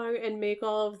this song and make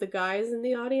all of the guys in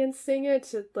the audience sing it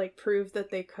to, like, prove that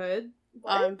they could.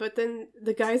 But then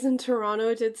the guys in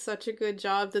Toronto did such a good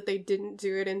job that they didn't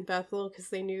do it in Bethel because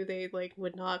they knew they, like,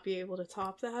 would not be able to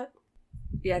top that.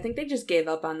 Yeah, I think they just gave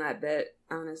up on that bit,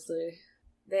 honestly.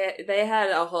 They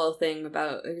had a whole thing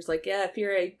about, it was like, yeah, if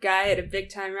you're a guy at a Big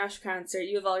Time Rush concert,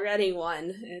 you've already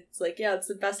won. It's like, yeah, it's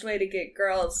the best way to get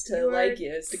girls to like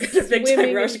you is to go to a Big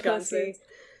Time Rush concert.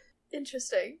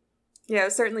 Interesting. Yeah, it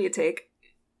was certainly a take.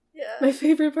 Yeah. My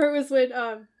favorite part was when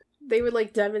they would,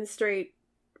 like, demonstrate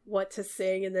what to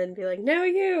sing and then be like, now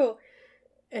you!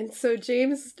 And so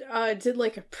James did,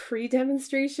 like, a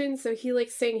pre-demonstration, so he, like,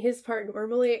 sang his part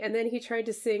normally, and then he tried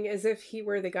to sing as if he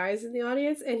were the guys in the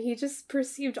audience, and he just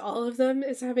perceived all of them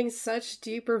as having such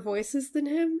deeper voices than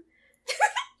him.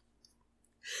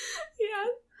 Yeah.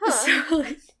 Huh. So,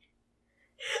 like,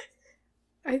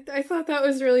 I thought that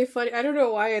was really funny. I don't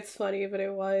know why it's funny, but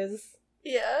it was.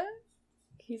 Yeah.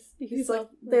 He's like,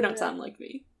 they don't sound like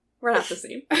me. We're not the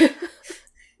same.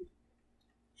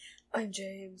 I'm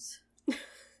James.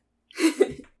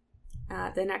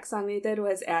 The next song we did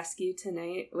was Ask You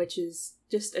Tonight, which is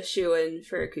just a shoo-in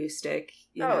for acoustic.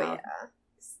 You know. Yeah.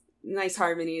 Nice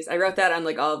harmonies. I wrote that on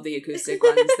like all of the acoustic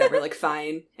ones that were like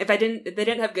fine. If they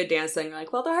didn't have good dancing,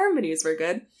 like, well, the harmonies were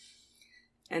good.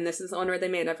 And this is the one where they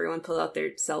made everyone pull out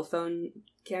their cell phone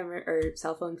camera or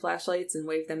cell phone flashlights and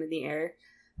wave them in the air.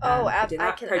 I can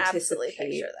absolutely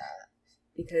picture that.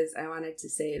 Because I wanted to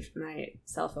save my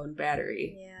cell phone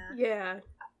battery. Yeah.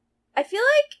 I feel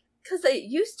like, because it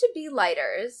used to be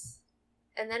lighters,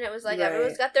 and then it was like,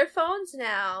 everyone's got their phones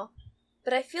now.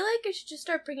 But I feel like I should just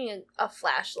start bringing a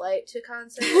flashlight to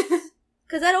concerts.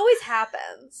 Because that always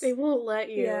happens. They won't let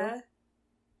you. Yeah.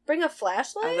 Bring a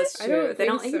flashlight? Oh, that's true. They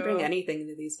don't let you bring so. anything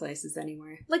to these places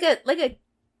anymore. Like a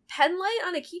pen light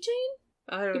on a keychain?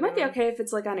 I don't know. You might be okay if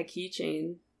it's like on a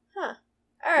keychain. Huh.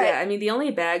 Alright. Yeah, I mean, the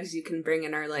only bags you can bring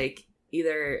in are like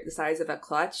either the size of a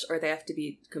clutch or they have to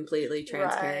be completely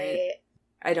transparent. Right.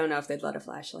 I don't know if they'd let a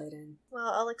flashlight in.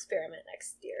 Well, I'll experiment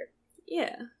next year.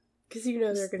 Yeah. Because you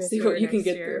know they're going to see what you can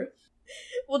get through.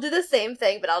 We'll do the same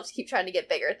thing, but I'll just keep trying to get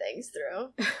bigger things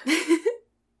through.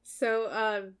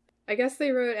 So, I guess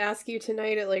they wrote Ask You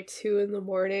Tonight at like 2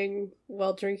 a.m.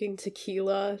 while drinking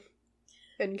tequila.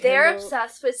 And They're Kendall,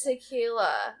 obsessed with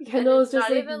tequila. Kendall And is it's just,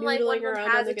 not like, even like one of noodling them around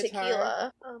has on a the guitar.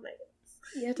 tequila. Oh my god.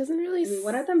 Yeah, it doesn't really... I mean,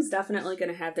 one of them's definitely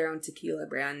going to have their own tequila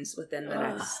brands within the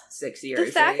Ugh. next 6 years. The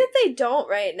fact right? that they don't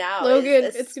right now Logan,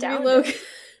 is it's gonna be astounding. Logan.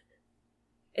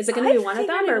 Is it going to be I one of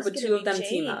figured them, it or was would gonna two of be them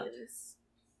team up? James.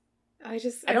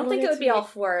 I don't think it would be all all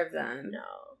 4 of them. No.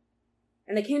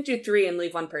 And they can't do 3 and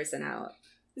leave one person out.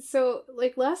 So,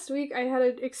 like, last week I had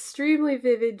an extremely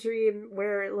vivid dream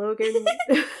where Logan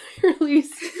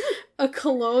released a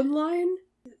cologne line.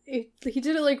 He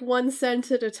did it, like, 1 scent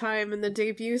at a time, and the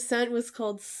debut scent was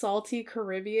called Salty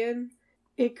Caribbean.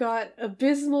 It got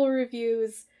abysmal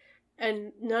reviews,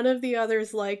 and none of the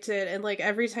others liked it, and, like,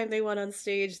 every time they went on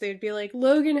stage, they'd be like,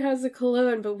 Logan has a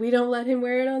cologne, but we don't let him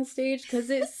wear it on stage because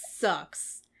it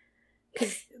sucks.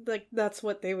 Because, like, that's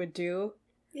what they would do.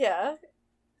 Yeah.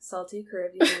 Salty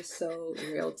Caribbean is so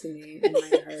real to me in my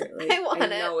heart. Like, I want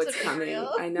know it it's to be coming.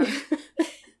 real. I know.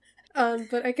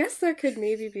 But I guess that could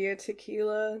maybe be a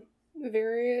tequila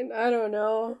variant. I don't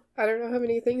know. I don't know how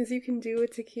many things you can do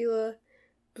with tequila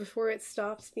before it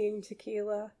stops being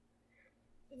tequila.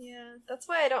 Yeah. That's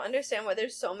why I don't understand why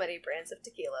there's so many brands of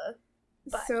tequila.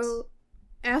 But So,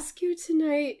 Ask You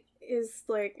Tonight is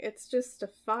like, it's just a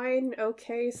fine,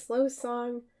 okay, slow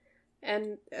song.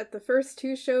 And at the first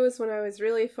 2 shows when I was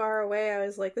really far away, I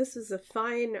was like, this is a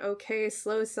fine, okay,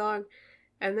 slow song.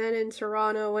 And then in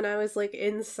Toronto, when I was like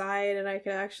inside and I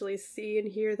could actually see and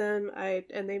hear them,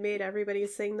 and they made everybody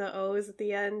sing the O's at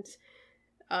the end,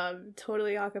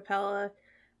 totally a cappella,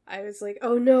 I was like,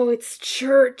 oh no, it's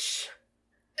church.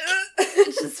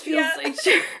 It just feels like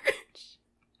church.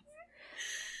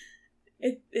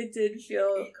 It did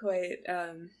feel quite,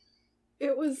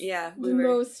 It was yeah, we the were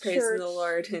most praising church. the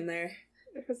Lord in there.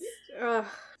 It was,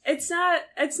 It's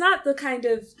not the kind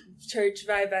of church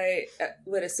vibe I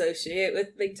would associate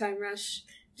with Big Time Rush,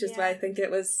 which is why I think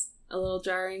it was a little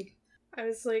jarring. I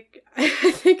was like, I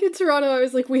think in Toronto I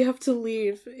was like, we have to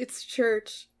leave. It's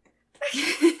church.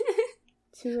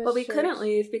 Too much Well, we church. couldn't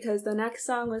leave because the next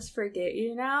song was Forget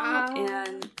You Now, Ah.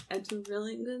 and it's a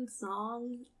really good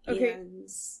song. Okay. And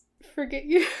Forget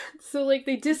You. So, like,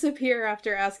 they disappear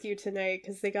after Ask You Tonight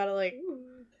because they gotta, like,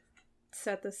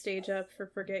 set the stage up for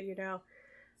Forget You Now.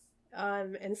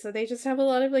 And so they just have a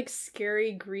lot of, like,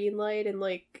 scary green light and,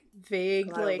 like, a vague,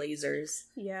 lot like, of lasers.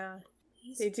 yeah.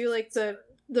 They do, like, the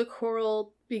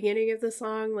choral beginning of the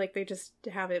song, like, they just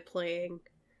have it playing.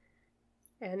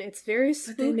 And it's very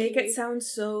spooky. But they make it sound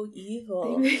so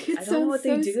evil. They make it I don't know sound what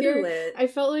so they do scary. to it. I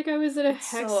felt like I was at a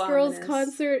It's Hex so Girls ominous.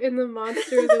 concert and the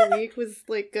Monster of the Week was,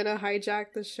 like, gonna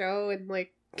hijack the show and,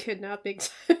 like, kidnap Big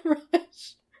Time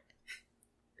Rush.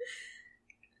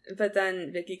 But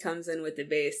then Vicky comes in with the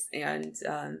bass and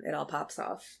it all pops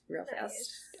off real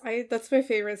fast. That's my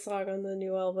favorite song on the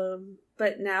new album.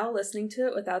 But now listening to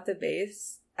it without the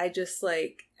bass, I'm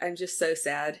just so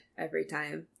sad every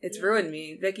time. It's ruined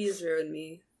me. Vicky's ruined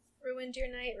me. Ruined your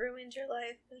night, ruined your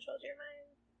life, controlled your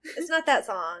mind. It's not that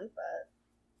song, but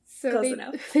So Close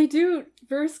enough. they do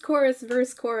verse, chorus,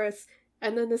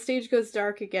 and then the stage goes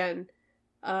dark again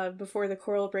before the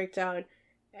choral breakdown.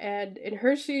 And in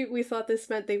Hershey, we thought this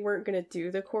meant they weren't going to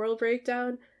do the choral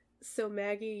breakdown. So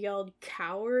Maggie yelled,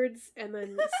 cowards, and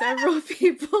then several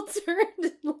people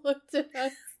turned and looked at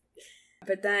us.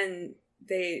 But then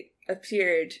they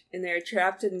appeared and they're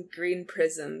trapped in green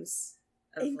prisms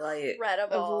of light.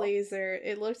 incredible. Of laser.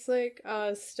 It looks like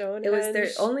Stonehenge It was their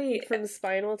only from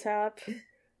Spinal Tap.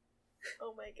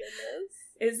 Oh my goodness.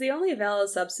 is the only valid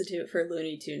substitute for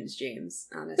Looney Tunes, James,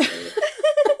 honestly.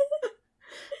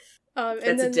 And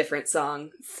That's then, a different song.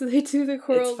 So they do the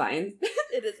choral. It's fine.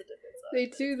 It is a different song. They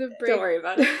do the break. Don't worry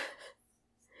about it.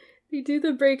 They do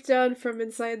the breakdown from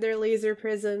inside their laser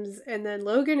prisms, and then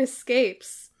Logan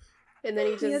escapes. And then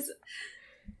he He just... has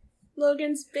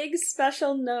Logan's big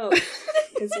special note,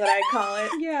 is what I call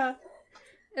it. Yeah.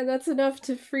 And that's enough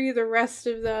to free the rest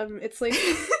of them. It's like...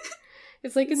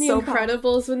 It's like in The So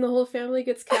Incredibles when the whole family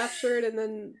gets captured, and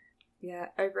then... Yeah,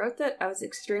 I wrote that I was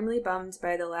extremely bummed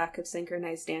by the lack of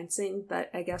synchronized dancing,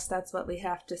 but I guess that's what we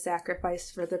have to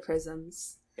sacrifice for the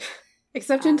prisms.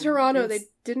 Except in Toronto, it's- they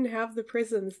didn't have the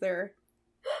prisms there.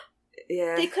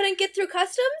 Yeah, They couldn't get through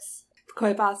customs?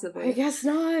 quite possibly. I guess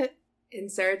not. In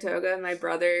Saratoga, my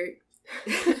brother,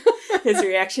 his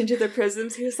reaction to the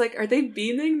prisms, he was like, are they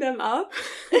beaming them up?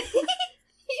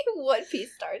 One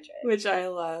Piece Star Trek. Which I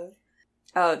love.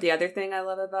 Oh, the other thing I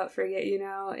love about Forget You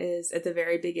Now is at the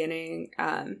very beginning,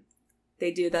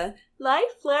 they do the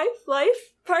life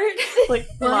part. Like,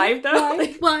 live though.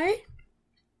 Like, Why?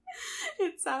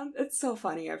 it's so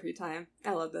funny every time.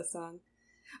 I love this song.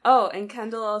 Oh, and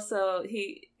Kendall also,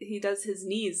 he does his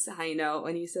knees high note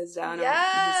when he sits down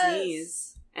on his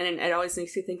knees. And it always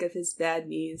makes you think of his bad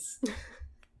knees.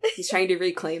 He's trying to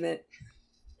reclaim it.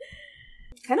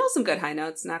 Kendall some good high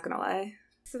notes, not gonna lie.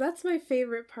 So that's my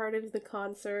favorite part of the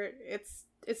concert.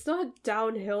 It's not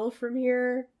downhill from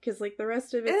here, because, like, the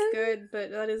rest of it's good,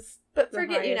 but that is But the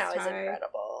Forget You Now highest is high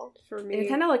incredible. for me. It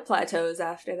kind of, like, plateaus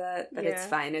after that, but it's Yeah.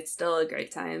 fine. It's still a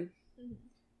great time.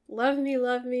 Love Me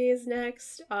is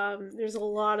next. There's a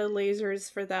lot of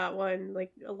lasers for that one.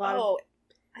 Like, a lot of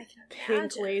I can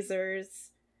pink imagine. lasers.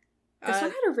 This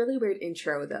one had a really weird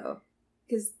intro, though.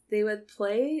 Because they would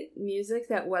play music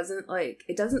that wasn't, like,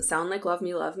 it doesn't sound like Love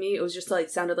Me. It was just, like,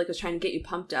 sounded like it was trying to get you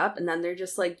pumped up, and then they're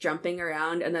just, like, jumping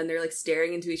around, and then they're, like,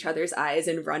 staring into each other's eyes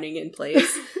and running in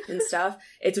place and stuff.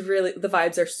 It's really, the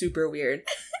vibes are super weird.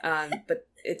 But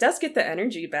it does get the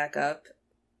energy back up,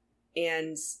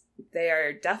 and they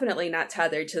are definitely not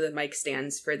tethered to the mic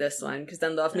stands for this one, because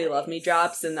then Love Me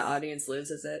drops, and the audience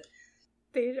loses it.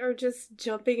 They are just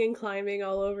jumping and climbing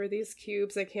all over these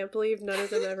cubes. I can't believe none of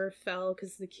them ever fell,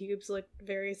 because the cubes look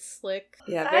very slick.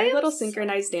 Yeah, very little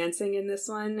synchronized dancing in this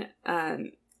one,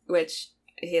 which,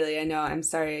 Haley, I know, I'm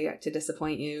sorry to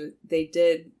disappoint you. They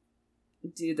did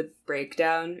do the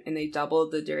breakdown, and they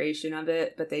doubled the duration of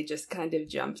it, but they just kind of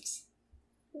jumped.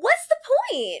 What's the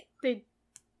point?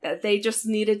 They just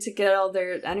needed to get all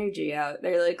their energy out.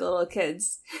 They're like little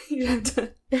kids. You have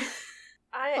to...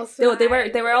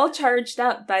 They were all charged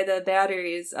up by the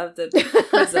batteries of the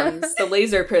prisms, the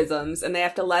laser prisms, and they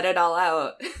have to let it all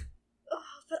out.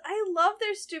 But I love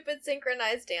their stupid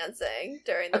synchronized dancing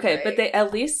during the break. But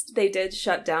they did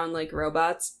shut down, like,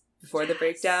 robots before the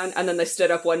breakdown, and then they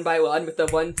stood up one by one with the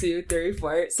 1, 2, 3,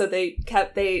 4. So they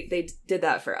did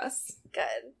that for us.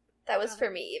 Good. That was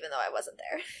for me, even though I wasn't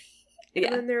there. Yeah.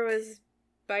 And then there was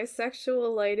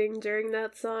bisexual lighting during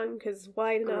that song, because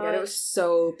why not? Oh my God, it was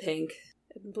so pink.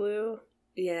 And blue.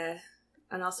 Yeah.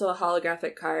 And also a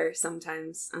holographic car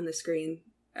sometimes on the screen.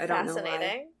 I don't know why.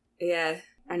 Fascinating. Yeah.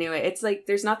 Anyway, it's like,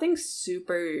 there's nothing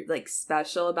super, like,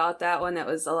 special about that one that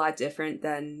was a lot different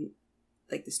than,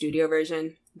 like, the studio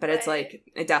version. But it's like,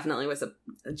 it definitely was a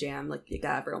jam. Like, you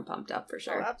got everyone pumped up for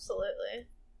sure. Oh, absolutely.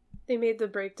 They made the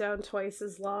breakdown twice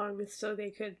as long so they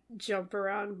could jump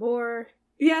around more.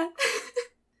 Yeah.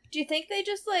 Do you think they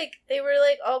just, like, they were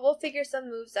like, oh, we'll figure some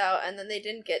moves out, and then they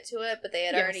didn't get to it, but they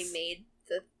had already made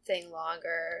the thing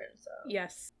longer, so...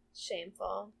 Yes.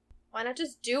 Shameful. Why not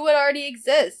just do what already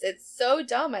exists? It's so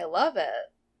dumb, I love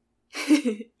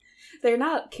it. They're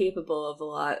not capable of a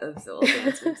lot of the old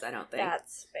dance moves, I don't think.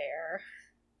 That's fair.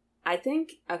 I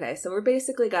think, okay, so we're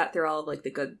basically got through all of, like,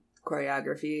 the good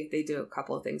choreography. They do a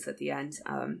couple of things at the end,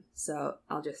 so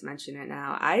I'll just mention it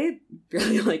now. I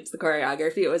really liked the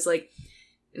choreography.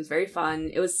 It was very fun.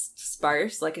 It was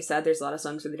sparse. Like I said, there's a lot of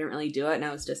songs where they didn't really do it, and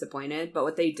I was disappointed. But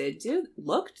what they did do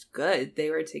looked good. They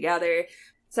were together.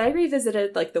 So I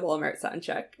revisited, like, the Walmart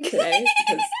soundtrack today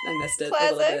because I missed it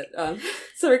a little bit.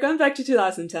 So we're going back to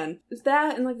 2010. With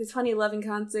that and, like, the 2011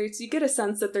 concerts, you get a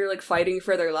sense that they're, like, fighting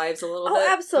for their lives a little bit. Oh,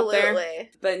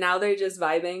 absolutely. But now they're just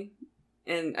vibing,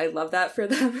 and I love that for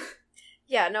them.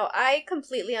 Yeah, no, I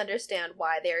completely understand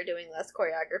why they're doing less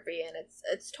choreography, and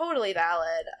it's totally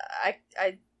valid.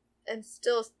 I am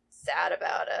still sad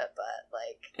about it, but,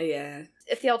 like... Yeah.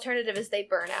 If the alternative is they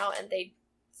burn out and they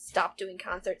stop doing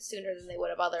concerts sooner than they would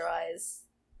have otherwise,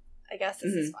 I guess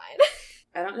this is fine.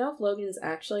 I don't know if Logan's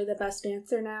actually the best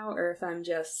dancer now, or if I'm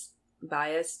just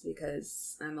biased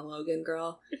because I'm a Logan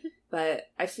girl. But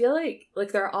I feel like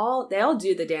they all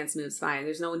do the dance moves fine.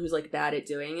 There's no one who's, like, bad at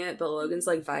doing it, but Logan's,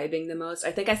 like, vibing the most.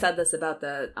 I think I said this about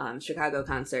the Chicago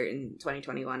concert in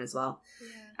 2021 as well.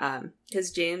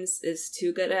 Because James is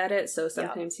too good at it, so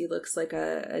sometimes he looks like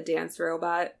a dance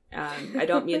robot. I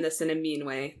don't mean this in a mean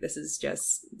way. This is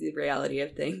just the reality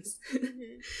of things.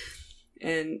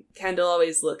 And Kendall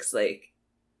always looks like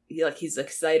he's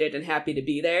excited and happy to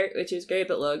be there, which is great,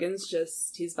 but Logan's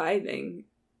he's vibing.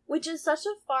 Which is such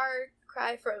a far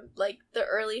cry from, like, the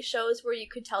early shows where you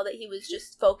could tell that he was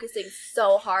just focusing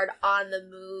so hard on the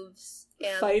moves.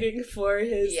 And fighting for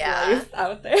his life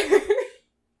out there.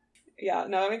 Yeah,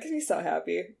 no, it makes me so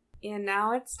happy. And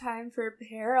now it's time for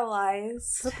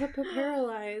Paralyze.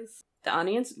 Paralyze. The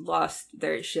audience lost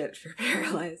their shit for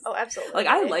Paralyze. Oh, absolutely. Like,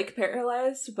 I like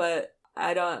Paralyze, but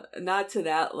not to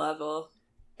that level.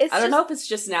 I don't know if it's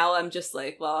just now I'm just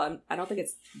like, well, I don't think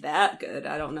it's that good.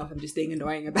 I don't know if I'm just being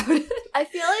annoying about it. I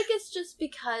feel like it's just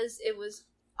because it was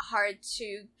hard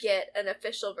to get an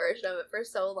official version of it for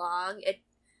so long.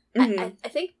 I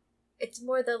think it's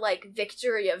more the, like,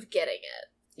 victory of getting it.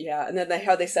 Yeah, and then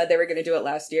how they said they were going to do it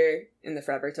last year in the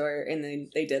Forever Tour, and then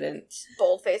they didn't.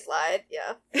 Boldface lied,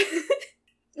 yeah.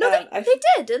 No, they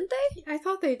did, didn't they? I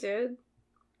thought they did.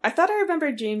 I thought I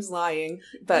remembered James lying,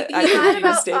 but He I could lied be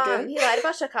about, mistaken. he lied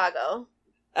about Chicago.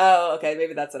 Oh, okay,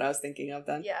 maybe that's what I was thinking of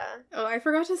then. Yeah. Oh, I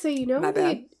forgot to say, My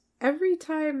bad. every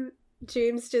time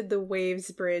James did the Waves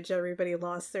Bridge, everybody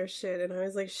lost their shit, and I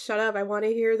was like, shut up, I want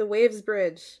to hear the Waves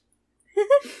Bridge.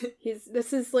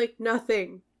 This is like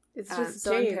nothing. It's just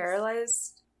so James. in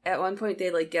Paralyzed, at one point they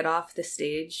like get off the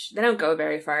stage. They don't go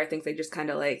very far. I think they just kind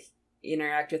of like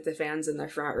interact with the fans in their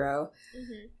front row,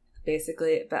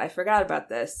 basically. But I forgot about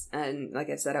this, and like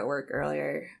I said at work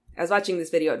earlier, I was watching this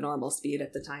video at normal speed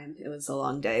at the time. It was a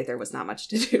long day. There was not much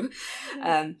to do.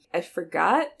 I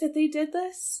forgot that they did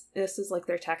this. This was like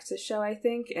their Texas show, I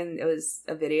think, and it was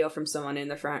a video from someone in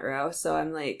the front row. So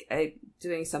I'm like,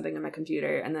 doing something on my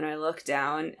computer, and then I look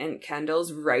down, and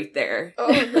Kendall's right there,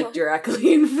 like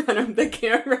directly in front of the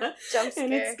camera. Jump scare.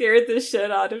 And it scared the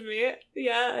shit out of me.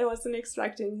 Yeah, I wasn't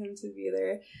expecting him to be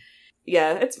there.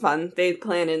 Yeah, it's fun. They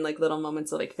plan in like little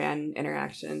moments of like fan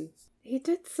interaction. He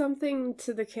did something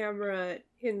to the camera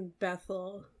in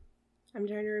Bethel. I'm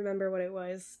trying to remember what it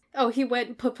was. Oh, he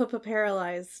went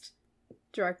paralyzed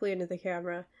directly into the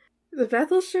camera. The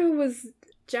Bethel show was...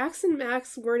 Jackson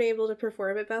Max weren't able to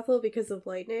perform at Bethel because of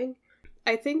lightning.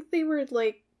 I think they were,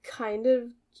 like, kind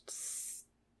of...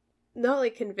 not,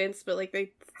 like, convinced, but, like,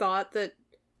 they thought that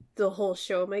the whole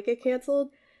show might get canceled.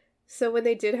 So when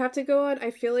they did have to go on,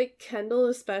 I feel like Kendall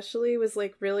especially was,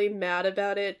 like, really mad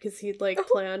about it because he'd, like,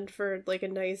 planned for, like, a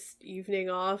nice evening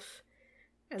off.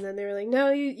 And then they were like,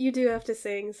 no, you do have to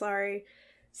sing, sorry.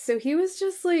 So he was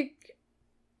just, like,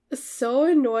 so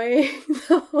annoying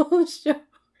the whole show.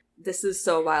 This is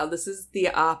so wild. This is the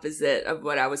opposite of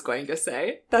what I was going to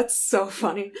say. That's so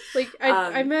funny. Like,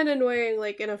 I meant annoying,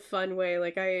 like, in a fun way.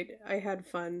 Like, I had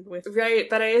fun with... Right,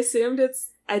 but I assumed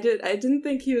I didn't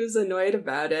think he was annoyed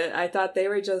about it. I thought they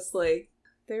were just, like...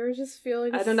 They were just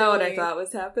feeling I don't know what I thought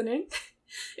was happening.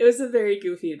 It was a very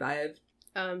goofy vibe.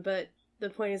 But the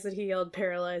point is that he yelled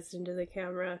paralyzed into the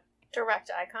camera.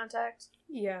 Direct eye contact.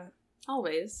 Yeah.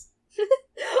 Always.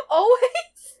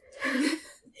 Always!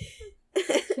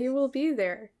 He will be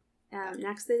there.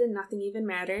 Next they did Nothing Even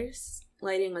Matters.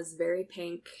 Lighting was very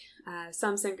pink.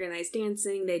 Some synchronized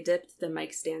dancing. They dipped the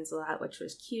mic stands a lot, which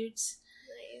was cute.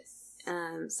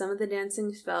 Nice. Some of the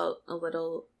dancing felt a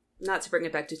little, not to bring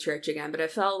it back to church again, but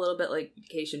it felt a little bit like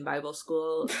Vacation Bible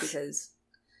School because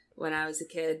when I was a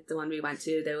kid, the one we went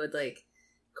to, they would like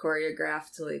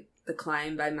choreograph to like The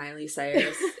Climb by Miley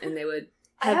Cyrus, and they would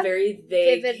have very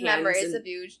vivid memories of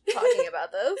you talking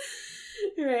about this.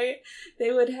 Right.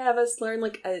 They would have us learn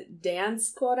like a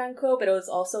dance, quote unquote, but it was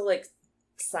also like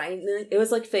it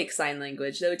was like fake sign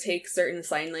language. They would take certain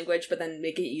sign language but then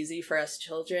make it easy for us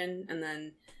children, and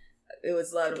then it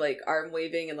was a lot of like arm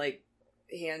waving and like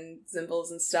hand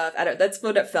symbols and stuff. That's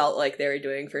what it felt like they were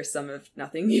doing for some of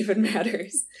Nothing Even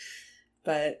Matters.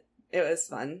 But it was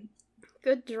fun.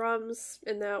 Good drums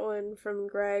in that one from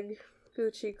Greg.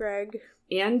 Gucci Greg.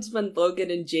 And when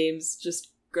Logan and James just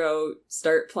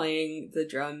start playing the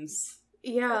drums.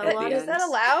 Yeah, a a lot Is that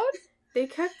allowed? They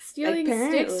kept stealing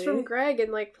sticks from Greg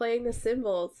and like playing the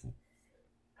cymbals.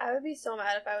 I would be so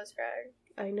mad if I was Greg.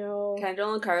 I know.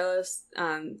 Kendall and Carlos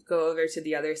go over to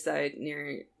the other side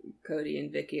near Cody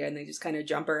and Vicky, and they just kind of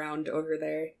jump around over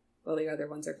there while the other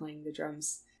ones are playing the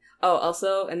drums. Oh,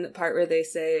 also, in the part where they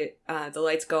say the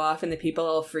lights go off and the people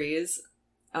all freeze,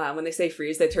 when they say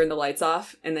freeze, they turn the lights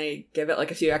off and they give it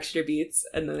like a few extra beats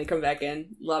and then they come back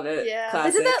in. Love it. Yeah.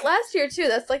 Classic. They did that last year too.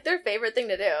 That's like their favorite thing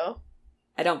to do.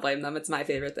 I don't blame them. It's my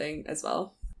favorite thing as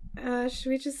well. Should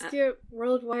we just get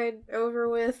Worldwide over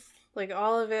with? Like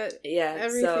all of it? Yeah,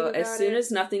 everything so about as soon it?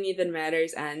 as Nothing Even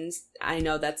Matters ends, I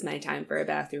know that's my time for a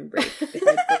bathroom break. If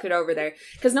I book it over there.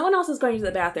 Because no one else is going to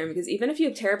the bathroom, because even if you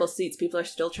have terrible seats, people are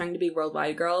still trying to be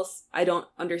Worldwide girls. I don't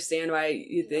understand why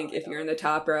you think if you're in the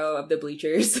top row of the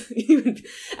bleachers,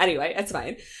 anyway, it's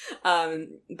fine.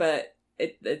 But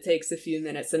it takes a few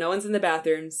minutes. So no one's in the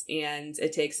bathrooms, and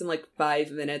it takes them like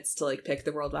 5 minutes to like pick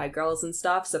the Worldwide girls and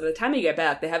stuff. So by the time you get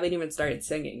back, they haven't even started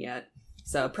singing yet.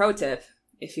 So pro tip,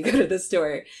 if you go to the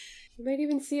store, you might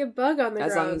even see a bug on the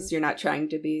ground. as long as you're not trying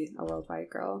to be a Worldwide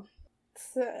girl.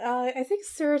 So, I think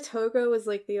Saratoga was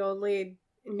like the only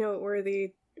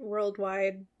noteworthy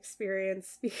Worldwide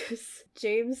experience, because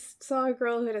James saw a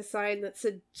girl who had a sign that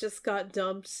said "just got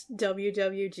dumped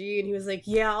WWG," and he was like,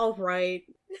 "Yeah, all right."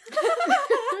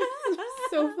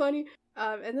 So funny.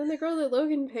 And then the girl that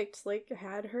Logan picked, like,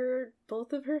 had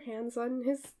both of her hands on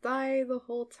his thigh the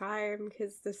whole time,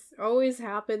 because this always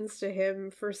happens to him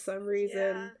for some reason.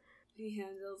 Yeah. He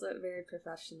handles it very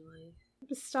professionally.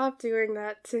 Stop doing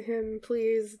that to him,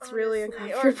 please. It's really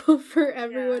Honestly, uncomfortable for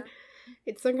everyone. Yeah.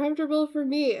 It's uncomfortable for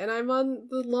me, and I'm on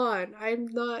the lawn. I'm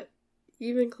not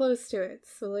even close to it,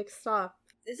 so, like, stop.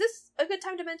 Is this a good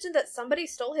time to mention that somebody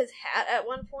stole his hat at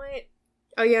one point?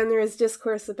 Oh yeah, and there is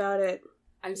discourse about it.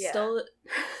 I'm Yeah. still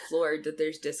floored that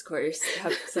there's discourse. How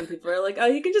some people are like, oh,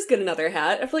 you can just get another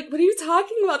hat. I'm like, what are you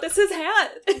talking about? That's his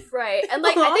hat. Right. And,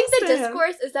 like, I think the Belongs to him.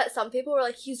 discourse is that some people were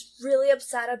like, he's really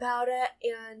upset about it,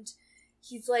 and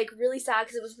he's, like, really sad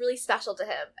because it was really special to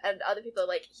him. And other people are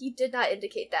like, he did not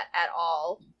indicate that at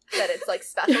all, that it's, like,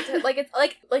 special to him. Like, it's,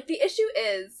 like, the issue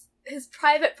is his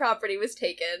private property was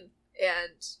taken,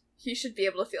 and he should be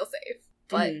able to feel safe.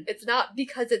 But it's not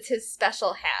because it's his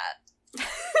special hat.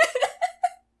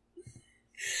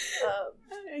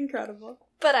 Incredible.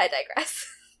 But I digress.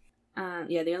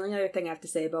 Yeah, the only other thing I have to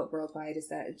say about Worldwide is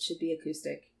that it should be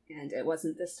acoustic, and it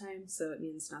wasn't this time, so it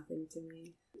means nothing to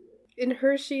me. In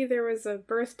Hershey, there was a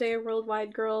birthday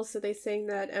Worldwide Girl, so they sang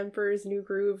that Emperor's New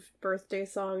Groove birthday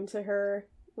song to her,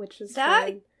 which was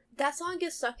fun. That song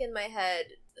gets stuck in my head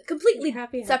completely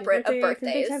Happy separate birthday of from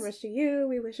Big birthdays. Time Rush to you.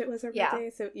 We wish it was our Yeah.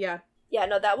 birthday. So yeah, Yeah,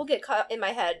 no, that will get caught in my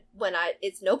head when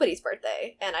it's nobody's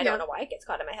birthday, and I Yeah. don't know why it gets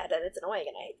caught in my head, and it's annoying,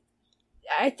 and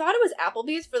I thought it was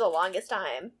Applebee's for the longest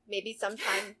time. Maybe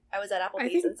sometime I was at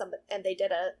Applebee's think- and they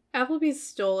did it. Applebee's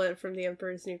stole it from the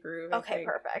Emperor's New Groove. I Okay, think.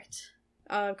 perfect.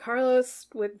 Carlos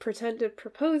would pretend to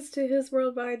propose to his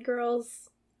Worldwide Girls.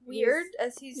 Weird,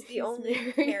 as he's the he's only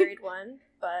married. married one,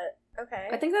 but okay.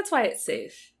 I think that's why it's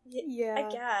safe. Yeah,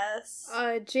 I guess.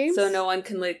 James. So no one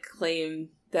can, like, claim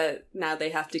that now they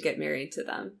have to get married to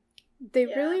them. They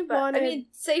Yeah, really but, wanted. I mean,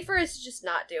 safer is to just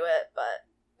not do it,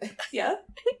 but Yeah?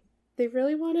 They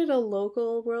really wanted a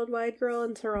local Worldwide Girl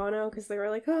in Toronto because they were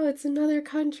like, oh, it's another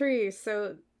country.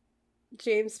 So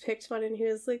James picked one and he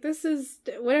was like, this is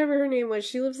whatever her name was.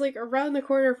 She lives like around the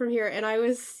corner from here. And I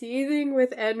was seething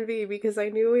with envy because I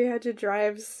knew we had to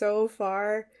drive so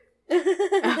far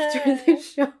after the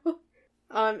show.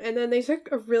 And then they took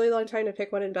a really long time to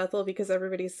pick one in Bethel because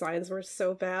everybody's signs were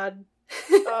so bad.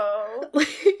 Oh. Like,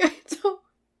 I don't.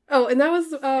 Oh, and that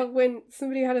was when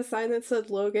somebody had a sign that said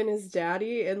Logan is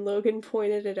daddy, and Logan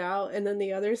pointed it out, and then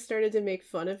the others started to make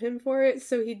fun of him for it,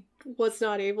 so he was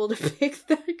not able to pick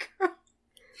that girl.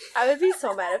 I would be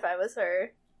so mad if I was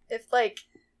her. If, like,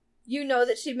 you know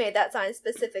that she made that sign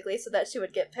specifically so that she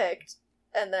would get picked,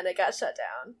 and then it got shut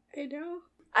down. I know.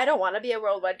 I don't want to be a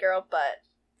Worldwide Girl, but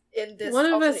in this One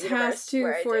of alternate us universe has to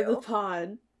where I for do. the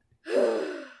pod.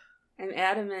 I'm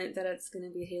adamant that it's going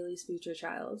to be Haley's future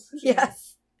child.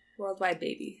 Yes. Worldwide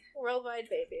baby. Worldwide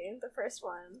Baby, the first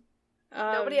one.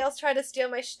 Um, Nobody else tried to steal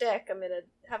my shtick. I'm gonna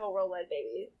have a Worldwide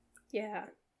Baby. Yeah.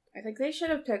 I think they should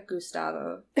have picked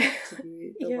Gustavo to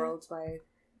be the Yeah. worldwide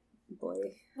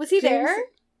boy. Was he James- there?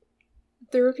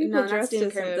 There were people No, not dressed Stephen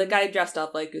as Kramer. him. The guy dressed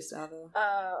up like Gustavo.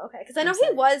 Oh, okay. Because I know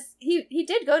I'm sorry. he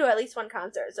did go to at least one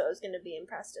concert, so I was gonna be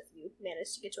impressed if you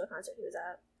managed to get to a concert he was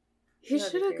at. He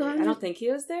That'd should be have great. gone. I don't think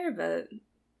he was there, but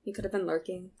he could have been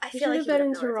lurking. I He feel should like have he been in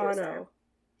would've known if he was there. Toronto.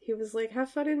 He was like,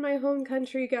 have fun in my home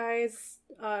country, guys.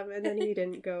 And then he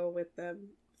didn't go with them.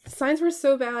 The signs were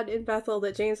so bad in Bethel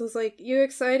that James was like, you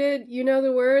excited? You know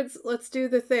the words? Let's do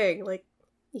the thing. Like,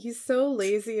 he's so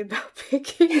lazy about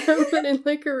picking them, but in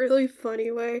like a really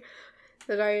funny way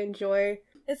that I enjoy.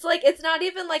 It's like, it's not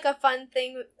even like a fun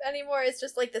thing anymore. It's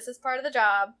just like, this is part of the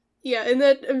job. Yeah, and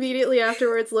then immediately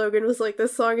afterwards, Logan was like,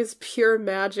 this song is pure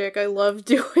magic. I love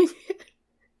doing it.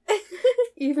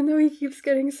 Even though he keeps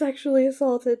getting sexually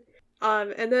assaulted.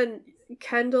 And then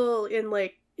Kendall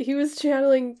he was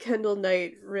channeling Kendall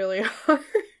Knight really hard.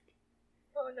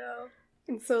 Oh no.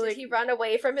 And so, Did he run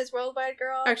away from his Worldwide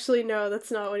Girl? actually, no, that's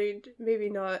not what maybe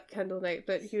not Kendall Knight,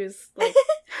 but he was, like,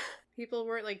 people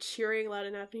weren't, like, cheering loud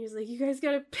enough, and he was like, you guys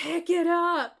gotta pick it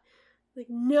up! Like,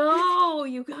 no,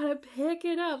 you gotta pick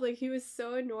it up! Like, he was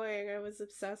so annoying, I was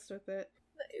obsessed with it.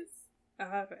 Nice.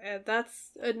 And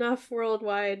that's enough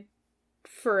Worldwide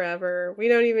forever. We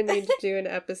don't even need to do an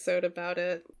episode about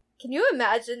it. Can you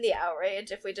imagine the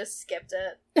outrage if we just skipped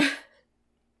it?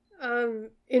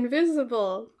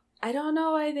 Invisible. I don't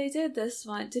know why they did this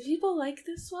one. Do people like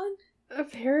this one?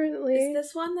 Apparently. Is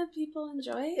this one that people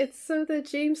enjoy? It's so that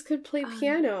James could play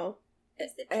piano.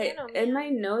 It's the piano in man. my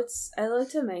notes, I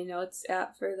looked at my notes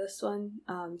app for this one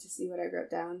to see what I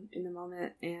wrote down in the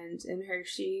moment, and in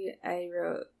Hershey, I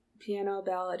wrote piano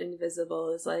ballad Invisible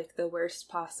is like the worst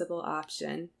possible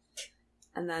option.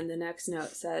 And then the next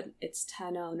note said, it's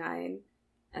 10:09.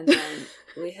 And then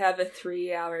we have a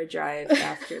 3-hour drive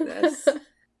after this.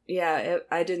 Yeah,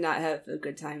 I did not have a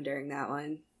good time during that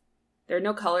one. There are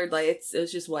no colored lights. It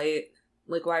was just white.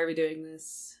 Like, why are we doing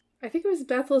this? I think it was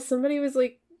Bethel, somebody was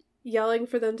like yelling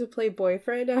for them to play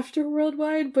Boyfriend after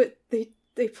Worldwide, but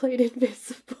they played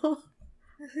Invisible.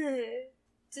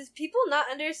 Does people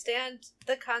not understand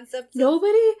the concept?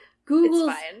 Nobody Googles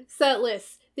It's fine. set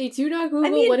lists. They do not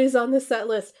Google what is on the set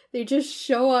list. They just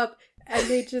show up and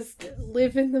they just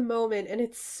live in the moment, and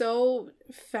it's so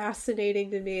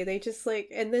fascinating to me. They just like,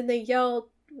 and then they yell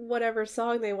whatever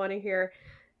song they want to hear,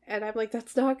 and I'm like,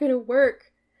 that's not going to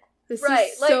work. This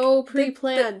is so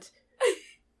pre-planned.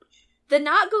 The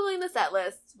not Googling the set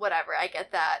lists, whatever, I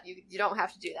get that. You don't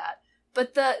have to do that.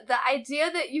 But the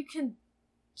idea that you can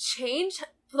change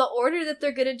the order that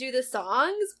they're going to do the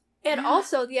songs, and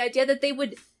also the idea that they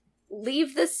would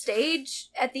leave the stage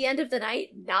at the end of the night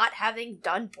not having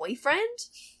done Boyfriend?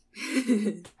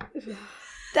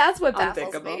 That's what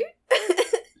baffles me.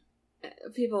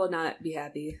 People would not be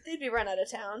happy. They'd be run out of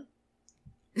town.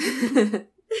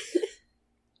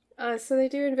 So they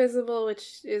do Invisible,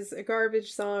 which is a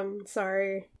garbage song,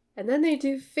 sorry. And then they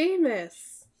do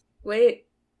Famous. Wait.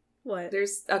 What?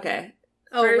 There's, okay.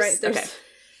 Oh, First, right. Okay.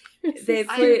 They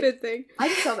stupid thing.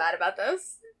 I'm so mad about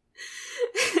this.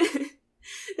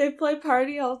 They play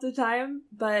Party all the time,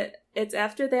 but it's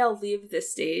after they all leave the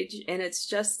stage, and it's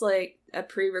just like a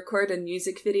pre-recorded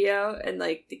music video and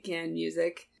like the canned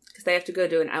music, because they have to go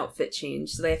do an outfit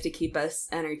change, so they have to keep us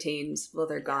entertained while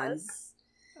they're gone. Yes.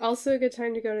 Also a good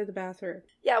time to go to the bathroom.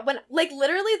 Yeah, when like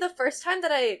literally the first time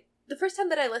that I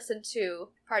listened to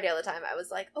Party All the Time, I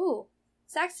was like, oh,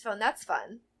 saxophone, that's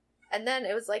fun. And then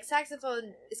it was like,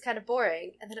 saxophone is kind of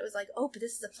boring. And then it was like, oh, but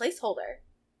this is a placeholder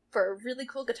for a really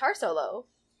cool guitar solo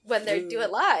when they do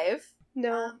it live.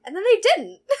 No. And then they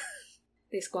didn't.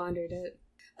 They squandered it.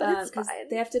 But it's Because fine.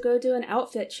 they have to go do an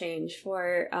outfit change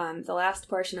for the last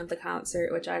portion of the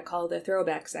concert, which I call the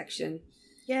throwback section.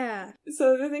 Yeah.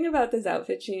 So the thing about this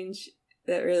outfit change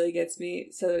that really gets me,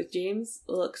 so James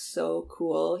looks so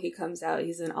cool. He comes out,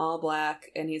 he's in all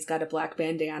black, and he's got a black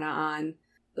bandana on.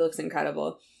 It looks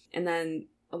incredible. And then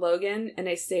Logan, and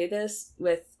I say this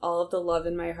with all of the love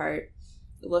in my heart,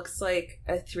 looks like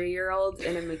a 3-year-old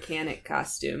in a mechanic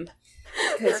costume.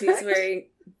 Because he's wearing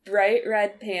bright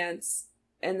red pants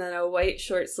and then a white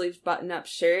short-sleeved button-up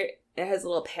shirt. It has a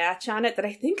little patch on it that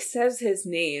I think says his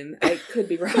name. I could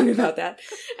be wrong about that.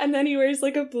 And then he wears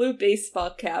like a blue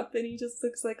baseball cap, and he just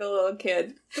looks like a little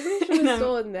kid. Somebody should have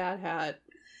stolen that hat.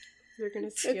 They're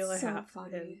gonna steal It's a so hat.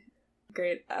 funny.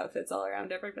 Great outfits all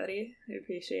around, everybody. I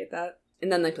appreciate that.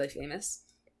 And then they play Famous.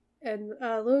 And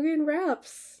Logan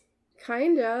raps.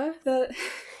 Kinda.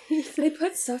 They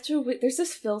put such a there's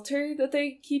this filter that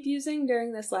they keep using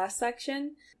during this last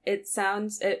section. It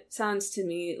sounds to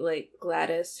me like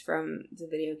Gladys from the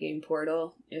video game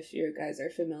Portal, if you guys are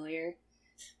familiar.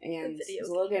 And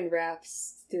Logan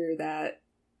raps through that.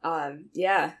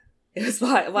 Yeah, it was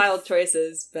wild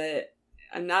choices, but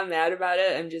I'm not mad about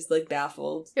it. I'm just like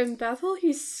baffled. In Bethel,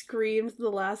 he screamed the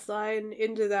last line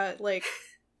into that like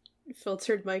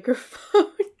filtered microphone.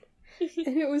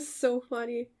 And it was so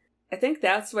funny. I think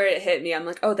that's where it hit me. I'm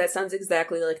like, oh, that sounds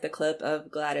exactly like the clip of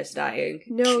Gladys dying.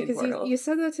 No, because you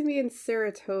said that to me in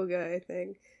Saratoga, I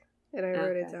think. And I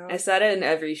wrote it down. I said it in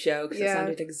every show because Yeah. it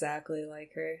sounded exactly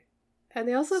like her. And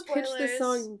they also pitched the Spoilers.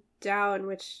 song down,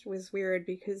 which was weird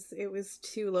because it was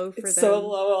too low for It's them so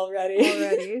low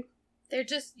already. They're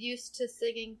just used to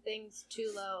singing things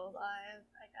too low live,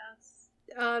 I guess.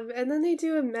 And then they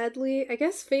do a medley. I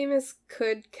guess Famous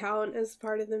could count as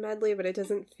part of the medley, but it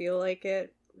doesn't feel like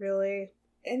it, really.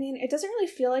 I mean, it doesn't really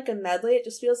feel like a medley. It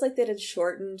just feels like they did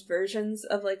shortened versions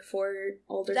of like 4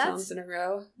 older songs in a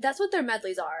row. That's what their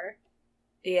medleys are.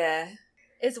 Yeah.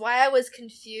 Is why I was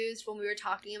confused when we were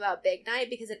talking about Big Night,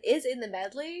 because it is in the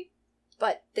medley,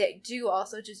 but they do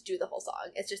also just do the whole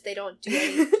song. It's just they don't do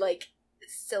any, like,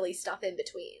 silly stuff in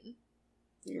between.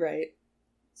 Right.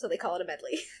 So they call it a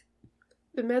medley.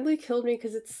 The medley killed me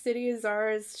because it's City of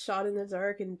Czars, Shot in the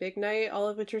Dark, and Big Night, all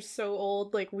of which are so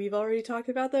old, like, we've already talked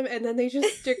about them, and then they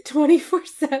just stick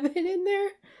 24/7 in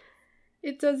there.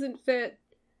 It doesn't fit.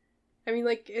 I mean,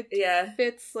 like, it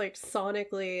fits, like,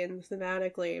 sonically and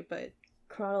thematically, but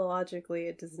chronologically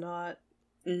it does not.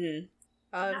 Mm-hmm.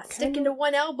 Not sticking to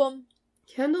one album.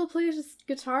 Kendall plays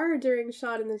guitar during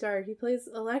Shot in the Dark. He plays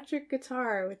electric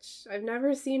guitar, which I've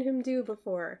never seen him do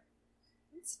before.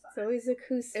 It's always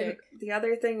acoustic. And the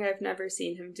other thing I've never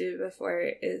seen him do before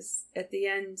is at the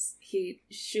end he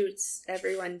shoots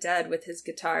everyone dead with his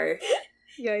guitar.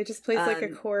 Yeah, he just plays like a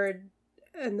chord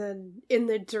and then in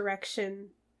the direction.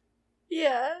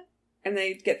 Yeah. And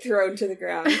they get thrown to the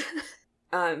ground.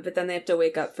 But then they have to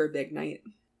wake up for Big Night,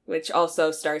 which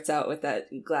also starts out with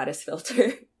that Gladys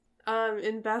filter.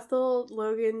 In Bethel,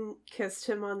 Logan kissed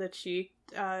him on the cheek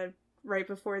right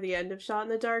before the end of Shot in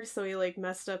the Dark, so he like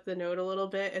messed up the note a little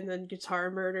bit, and then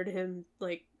Guitar murdered him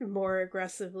like more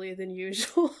aggressively than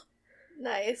usual.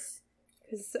 Nice.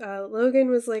 Because Logan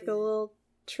was like a little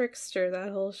trickster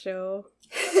that whole show.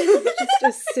 Just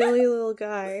a silly little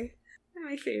guy.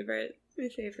 My favorite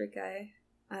guy.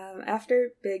 After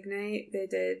Big Night, they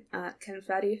did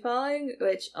Confetti Falling,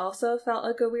 which also felt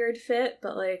like a weird fit,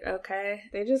 but like, okay.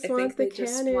 They just want the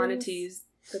cannons. Just wanted to use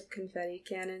the confetti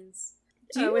cannons.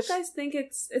 Do you guys think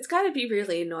it's got to be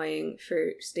really annoying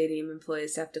for stadium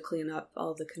employees to have to clean up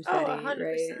all the confetti, 100%.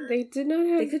 right? They did not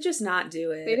have... They could just not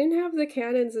do it. They didn't have the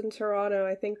cannons in Toronto.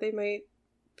 I think they might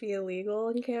be illegal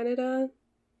in Canada.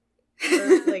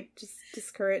 Or, like, just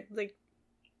discourage... Like,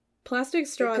 plastic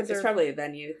straws It's probably a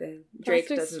venue thing. Plastic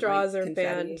Drake doesn't straws like are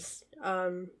confetti.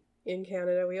 banned in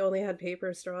Canada. We only had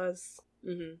paper straws.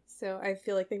 Mm-hmm. So I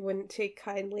feel like they wouldn't take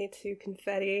kindly to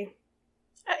confetti.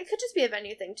 It could just be a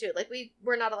venue thing, too. Like,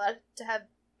 we're not allowed to have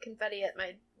confetti at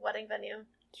my wedding venue.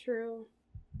 True.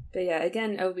 But yeah,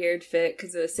 again, a weird fit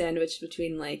because it was sandwiched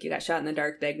between, like, you got Shot in the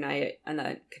Dark, Big Night, and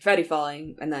then Confetti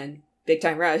Falling, and then Big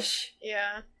Time Rush.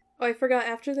 Yeah. Oh, I forgot.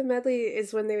 After the medley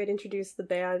is when they would introduce the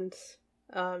band,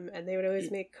 and they would always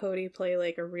make Cody play,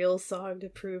 like, a real song to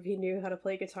prove he knew how to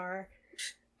play guitar.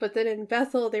 But then in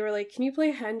Bethel, they were like, can you play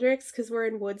Hendrix? Because we're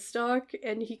in Woodstock.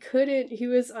 And he couldn't. He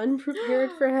was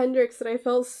unprepared for Hendrix, and I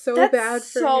felt so bad for him.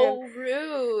 That's so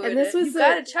rude. And this was you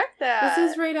gotta check that. This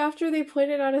was right after they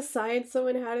pointed out a sign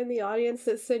someone had in the audience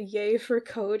that said, yay for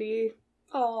Cody.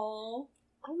 Aww.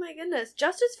 Oh my goodness.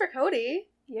 Justice for Cody.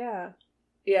 Yeah.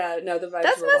 Yeah, no, the vibes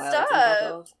That's were messed wild in up.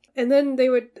 Bethel. And then they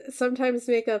would sometimes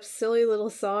make up silly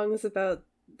little songs about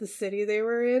the city they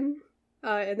were in.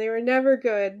 And they were never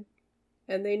good.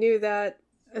 And they knew that,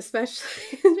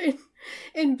 especially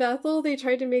in Bethel, they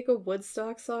tried to make a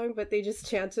Woodstock song, but they just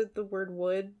chanted the word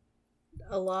wood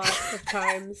a lot of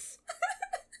times.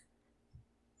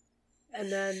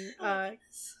 And then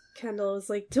Kendall was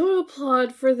like, don't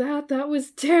applaud for that, that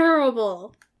was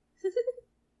terrible!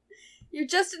 You're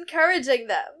just encouraging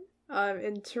them.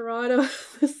 In Toronto,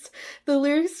 the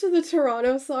lyrics to the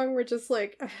Toronto song were just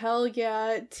like, hell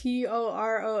yeah,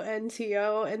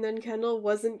 TORONTO, and then Kendall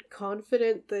wasn't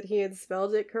confident that he had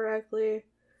spelled it correctly.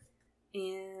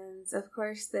 And, of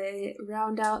course, they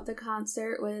round out the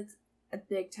concert with a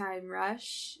Big Time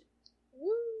Rush.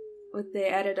 They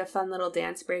added a fun little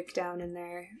dance breakdown in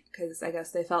there, because I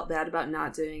guess they felt bad about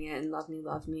not doing it in Love Me,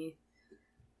 Love Me.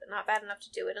 But not bad enough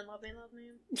to do it in Love Me, Love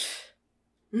Me.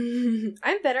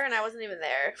 I'm bitter and I wasn't even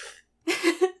there.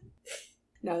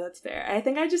 No, that's fair. I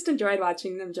think I just enjoyed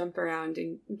watching them jump around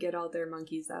and get all their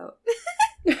monkeys out.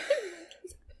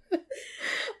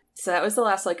 So that was the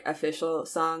last, like, official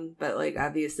song, but, like,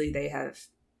 obviously they have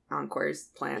encores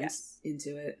planned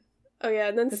into it. Oh yeah,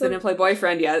 and then they didn't play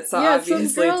Boyfriend yet, so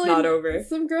obviously it's not over.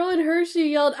 Some girl in Hershey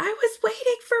yelled, I was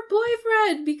waiting for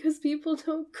Boyfriend, because people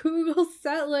don't Google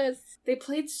set lists. They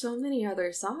played so many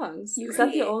other songs. Is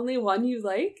that the only one you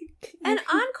like? And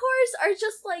encores are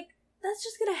just like, that's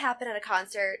just gonna happen at a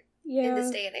concert in this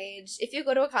day and age. If you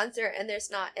go to a concert and there's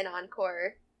not an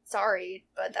encore, sorry,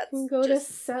 but that's you can go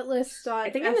just... to setlist.fm. I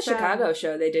think in the Chicago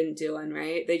show they didn't do one,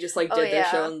 right? They just, like, did their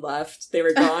show and left. They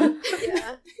were gone.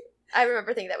 Yeah. I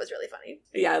remember thinking that was really funny.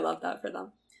 Yeah, I love that for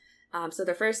them. So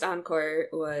their first encore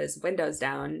was Windows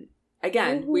Down.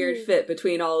 Again, weird fit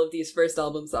between all of these first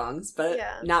album songs, but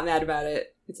not mad about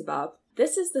it. It's a bop.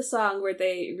 This is the song where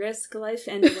they risk life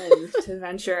and limb to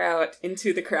venture out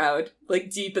into the crowd,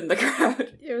 like deep in the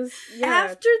crowd. It was,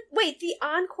 the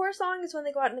encore song is when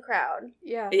they go out in the crowd.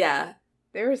 Yeah. Yeah.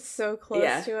 They were so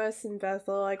close to us in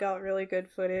Bethel. I got really good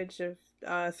footage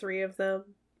of 3 of them.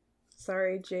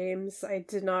 Sorry, James. I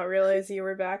did not realize you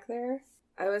were back there.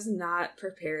 I was not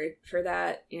prepared for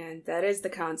that, and that is the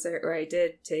concert where I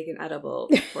did take an edible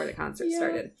before the concert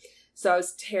started. So I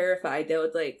was terrified they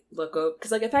would, like, look over.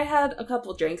 Because, like, if I had a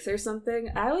couple drinks or something,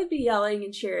 I would be yelling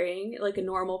and cheering like a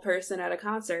normal person at a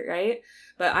concert, right?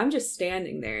 But I'm just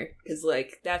standing there because,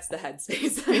 like, that's the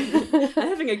headspace. I'm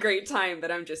having a great time, but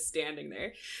I'm just standing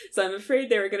there. So I'm afraid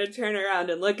they were going to turn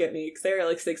around and look at me because they were,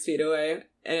 like, 6 feet away.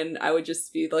 And I would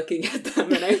just be looking at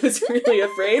them, and I was really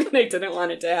afraid, and I didn't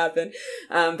want it to happen.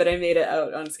 But I made it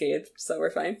out unscathed, so we're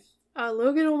fine.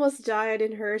 Logan almost died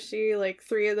in Hershey. Like,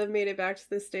 3 of them made it back to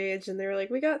the stage, and they were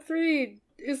like, we got 3.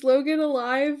 Is Logan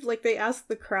alive? Like, they asked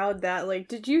the crowd that, like,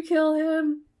 did you kill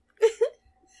him?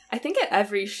 I think at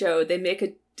every show, they make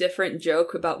a different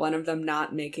joke about one of them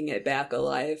not making it back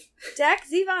alive. Dak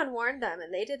Zevon warned them,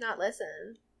 and they did not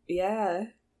listen. Yeah.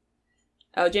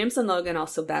 Oh, James and Logan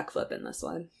also backflip in this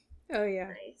one. Oh,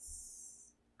 yeah.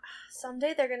 Nice.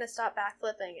 Someday they're gonna stop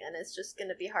backflipping, and it's just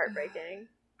gonna be heartbreaking.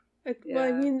 Well,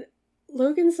 I mean,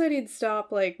 Logan said he'd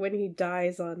stop, like, when he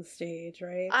dies on stage,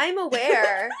 right? I'm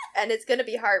aware, and it's gonna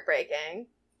be heartbreaking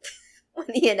when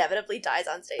he inevitably dies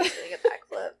on stage doing a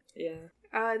backflip. Yeah.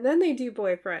 And then they do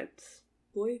Boyfriend.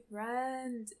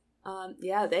 Boyfriend.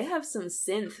 Yeah, they have some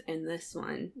synth in this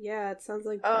one. Yeah, it sounds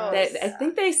like... Oh, brass. I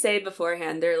think they say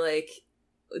beforehand, they're like,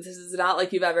 this is not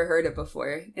like you've ever heard it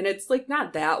before. And it's, like,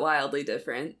 not that wildly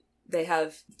different. They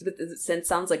have... The synth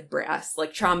sounds like brass,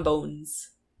 like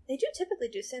trombones. They do typically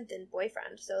do synth in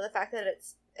Boyfriend, so the fact that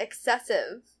it's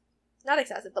excessive, not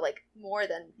excessive, but like more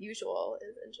than usual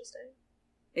is interesting.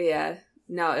 Yeah.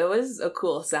 No, it was a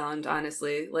cool sound,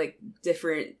 honestly. Like,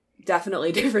 different,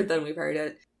 definitely different than we've heard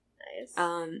it.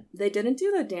 Nice. They didn't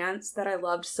do the dance that I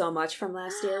loved so much from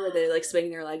last year where they, like, swing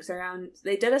their legs around.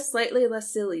 They did a slightly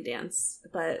less silly dance,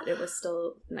 but it was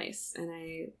still nice, and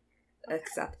I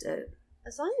accept it.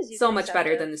 As long as you So can much accept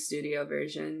better it. than the studio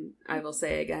version, I will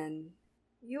say again.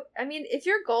 I mean, if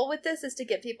your goal with this is to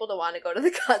get people to want to go to the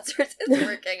concerts, it's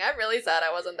working. I'm really sad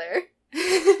I wasn't there.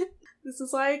 This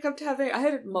is why I kept having... I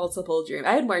had multiple dreams.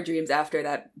 I had more dreams after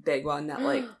that big one that,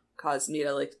 like, caused me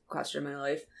to, like, question my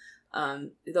life.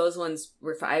 Those ones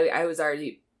were fine. I was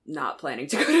already not planning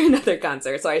to go to another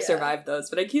concert, so I survived those.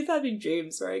 But I keep having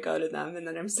dreams where I go to them, and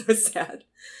then I'm so sad.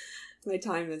 My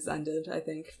time has ended, I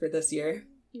think, for this year.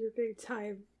 Your big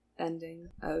time. Ending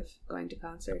of going to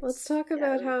concerts. Let's talk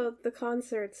about how the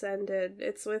concerts ended.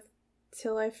 It's with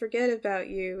Till I Forget About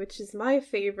You, which is my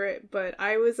favorite, but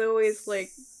I was always, like,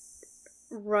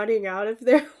 running out of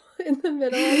there in the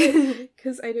middle of it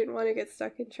because I didn't want to get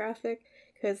stuck in traffic.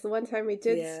 Because the one time we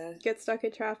did get stuck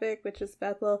in traffic, which was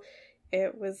Bethel,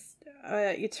 it was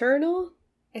Eternal.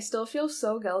 I still feel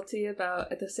so guilty about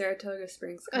at the Saratoga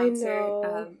Springs concert. I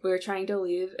know. We were trying to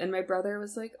leave, and my brother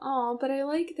was like, "Oh, but I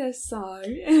like this song,"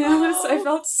 and I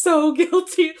felt so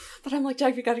guilty. But I'm like,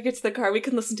 "Jack, we gotta get to the car. We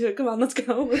can listen to it. Come on, let's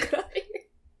go." We'll get out of here.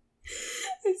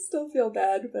 I still feel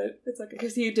bad, but it's okay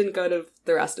because he didn't go to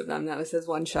the rest of them. That was his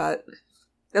one shot.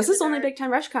 This is the only Big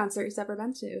Time Rush concert he's ever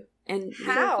been to. And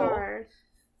How? So far.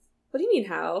 What do you mean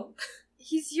how?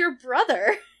 He's your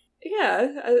brother.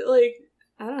 Yeah,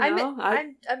 I don't know.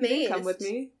 I'm He amazed. didn't come with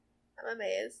me. I'm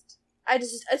amazed. I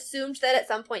just assumed that at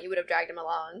some point you would have dragged him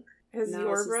along. Has No,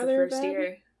 your this is brother the first been?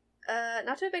 year.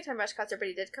 Not to a Big Time Rush concert, but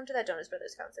he did come to that Jonas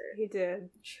Brothers concert. He did.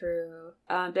 True.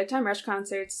 Big Time Rush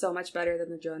concerts so much better than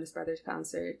the Jonas Brothers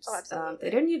concerts. Oh, absolutely.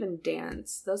 They didn't even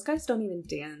dance. Those guys don't even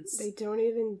dance. They don't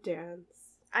even dance.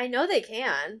 I know they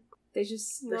can. They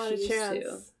just Not a refuse to.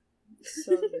 chance.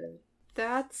 So good.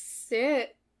 That's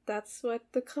it. That's what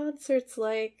the concert's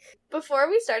like. Before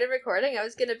we started recording, I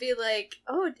was gonna be like,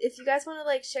 "Oh, if you guys want to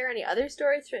like share any other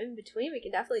stories from in between, we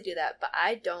can definitely do that." But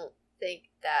I don't think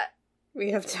that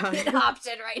We have time. an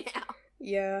option right now.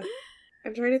 Yeah.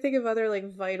 I'm trying to think of other,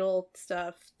 like, vital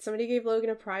stuff. Somebody gave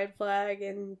Logan a pride flag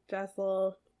in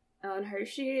Bethel. On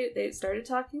Hershey, they started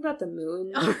talking about the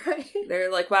moon. Alright.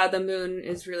 They're like, wow, the moon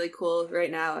is really cool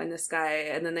right now in the sky.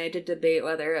 And then they had to debate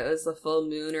whether it was a full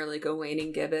moon or like a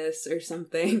waning gibbous or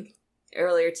something.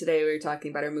 Earlier today, we were talking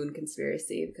about our moon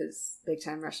conspiracy because Big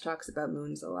Time Rush talks about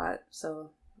moons a lot. So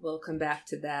we'll come back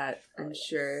to that, I'm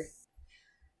sure.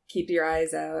 Keep your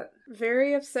eyes out.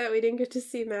 Very upset we didn't get to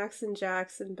see Max and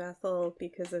Jax in Bethel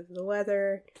because of the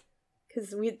weather.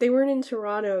 Because they weren't in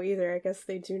Toronto either. I guess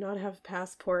they do not have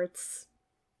passports.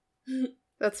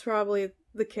 That's probably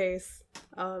the case.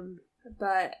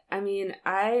 But, I mean,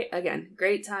 again,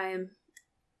 great time.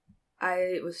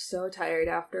 I was so tired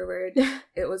afterward.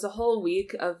 It was a whole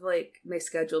week of, like, my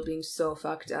schedule being so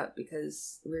fucked up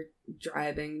because we're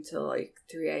driving till, like,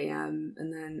 3 a.m.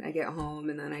 and then I get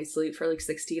home and then I sleep for, like,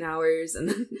 16 hours and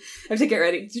then I have to get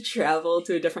ready to travel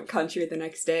to a different country the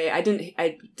next day. I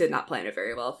did not plan it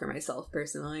very well for myself,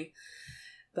 personally.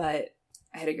 But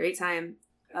I had a great time.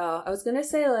 Oh, I was gonna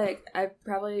say, like, I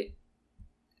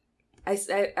was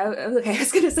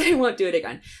gonna say I won't do it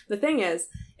again. The thing is,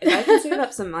 if I can save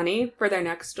up some money for their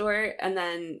next tour and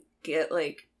then get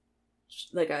like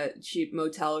a cheap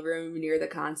motel room near the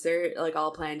concert, like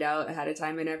all planned out ahead of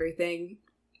time and everything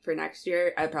for next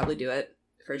year, I'd probably do it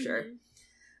for sure.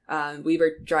 We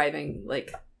were driving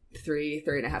like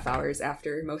 3.5 hours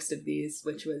after most of these,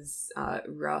 which was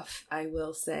rough, I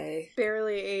will say.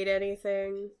 Barely ate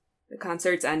anything. The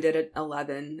concerts ended at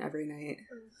 11 every night.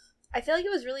 I feel like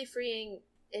it was really freeing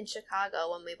in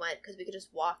Chicago when we went because we could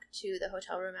just walk to the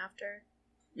hotel room after.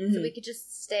 Mm-hmm. So we could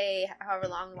just stay however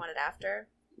long we wanted after.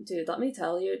 Dude, let me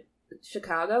tell you,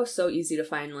 Chicago is so easy to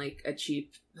find like a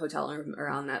cheap hotel room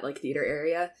around that like theater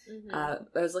area. Mm-hmm.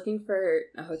 I was looking for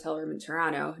a hotel room in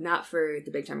Toronto, not for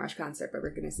the Big Time Rush concert, but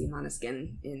we're going to see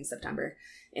Måneskin in September.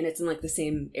 And it's in like the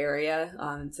same area.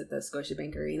 It's at the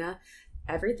Scotiabank Arena.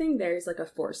 everything there is like a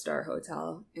 4-star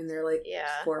hotel, and they're like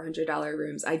 $400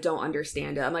 rooms. I don't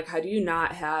understand it. I'm like, how do you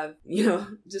not have, you know,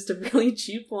 just a really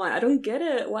cheap one? I don't get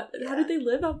it. What? How did they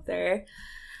live up there?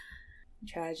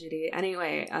 Tragedy.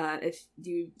 Anyway,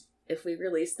 if we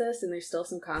release this and there's still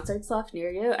some concerts left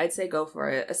near you, I'd say go for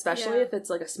it, especially if it's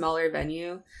like a smaller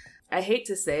venue. I hate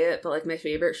to say it, but like my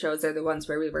favorite shows are the ones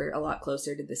where we were a lot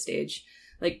closer to the stage.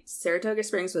 Like Saratoga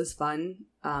Springs was fun.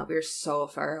 We were so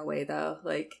far away though.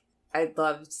 Like I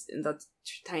loved the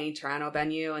tiny Toronto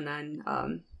venue, and then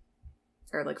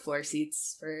or like floor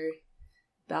seats for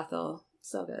Bethel.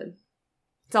 So good.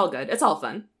 It's all good. It's all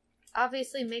fun.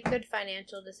 Obviously make good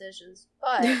financial decisions,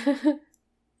 but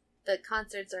the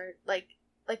concerts are like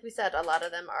we said, a lot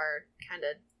of them are kind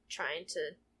of trying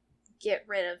to get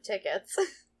rid of tickets.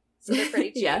 So they're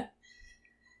pretty cheap. Yeah.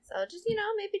 So just, you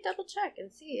know, maybe double check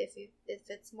and see if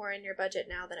it's more in your budget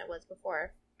now than it was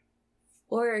before.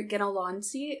 Or get a lawn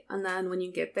seat, and then when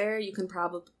you get there, you can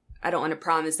probably, I don't want to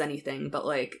promise anything, but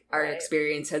like our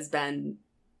experience has been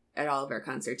at all of our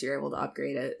concerts, you're able to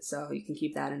upgrade it, so you can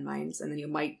keep that in mind, and then you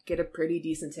might get a pretty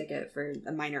decent ticket for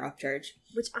a minor upcharge.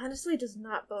 Which honestly does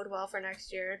not bode well for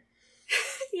next year.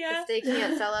 Yeah. If they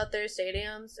can't sell out their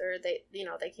stadiums, or they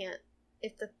can't,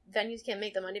 if the venues can't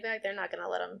make the money back, they're not going to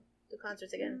let them do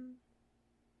concerts again.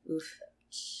 Oof.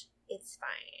 It's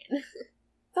fine.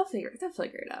 They'll figure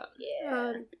it out.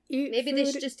 Yeah. Maybe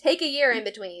they should just take a year in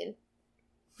between.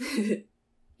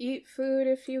 Eat food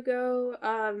if you go.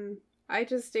 I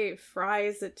just ate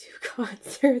fries at 2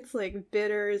 concerts, like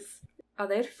bitters. Oh,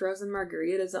 they had frozen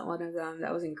margaritas at one of them.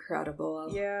 That was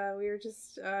incredible. Yeah, we were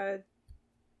just,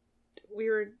 we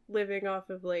were living off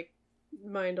of, like,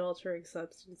 mind-altering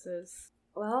substances.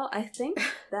 Well, I think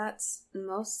that's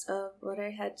most of what I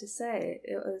had to say.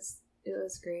 It was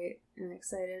great. I'm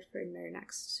excited for their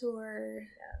next tour.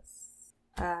 Yes.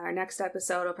 Our next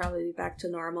episode will probably be back to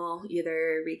normal,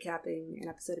 either recapping an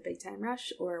episode of Big Time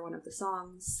Rush or one of the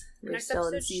songs. We're still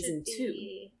in season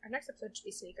 2. Our next episode should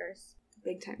be Sneakers.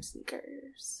 Big Time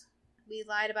Sneakers. We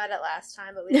lied about it last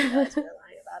time, but we didn't realize we were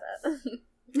lying about it.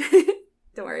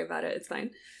 Don't worry about it. It's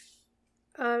fine.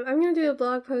 I'm going to do a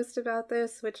blog post about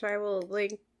this, which I will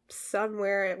link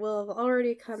somewhere. It will have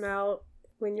already come out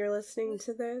when you're listening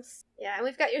to this. Yeah, and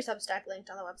we've got your Substack linked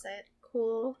on the website.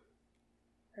 Cool.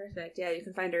 Perfect. Yeah, you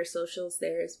can find our socials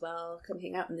there as well. Come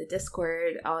hang out in the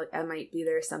Discord. I might be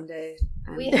there someday.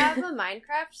 We have a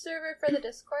Minecraft server for the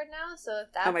Discord now, so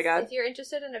if that's, oh my God. If you're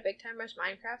interested in a Big Time Rush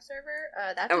Minecraft server,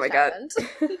 that just happened.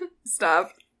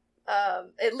 Stop.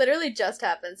 It literally just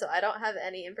happened, so I don't have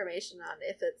any information on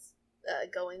if it's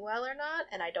going well or not,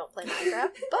 and I don't play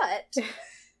Minecraft, but...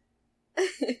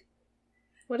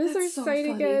 What is our site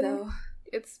again? Though.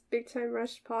 It's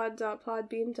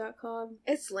bigtimerushpod.podbean.com.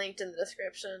 It's linked in the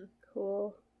description.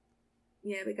 Cool.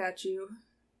 Yeah, we got you.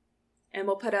 And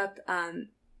we'll put up a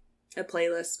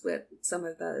playlist with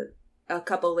a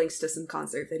couple links to some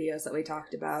concert videos that we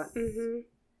talked about. Mm-hmm.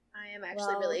 I am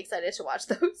actually really excited to watch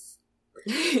those.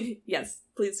 Yes,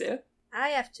 please do. I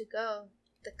have to go.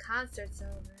 The concert's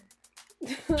over.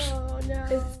 Oh, no.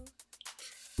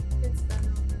 It's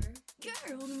been over.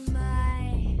 Girl,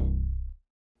 my.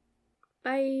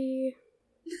 Bye.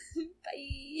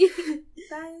 Bye.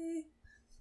 Bye.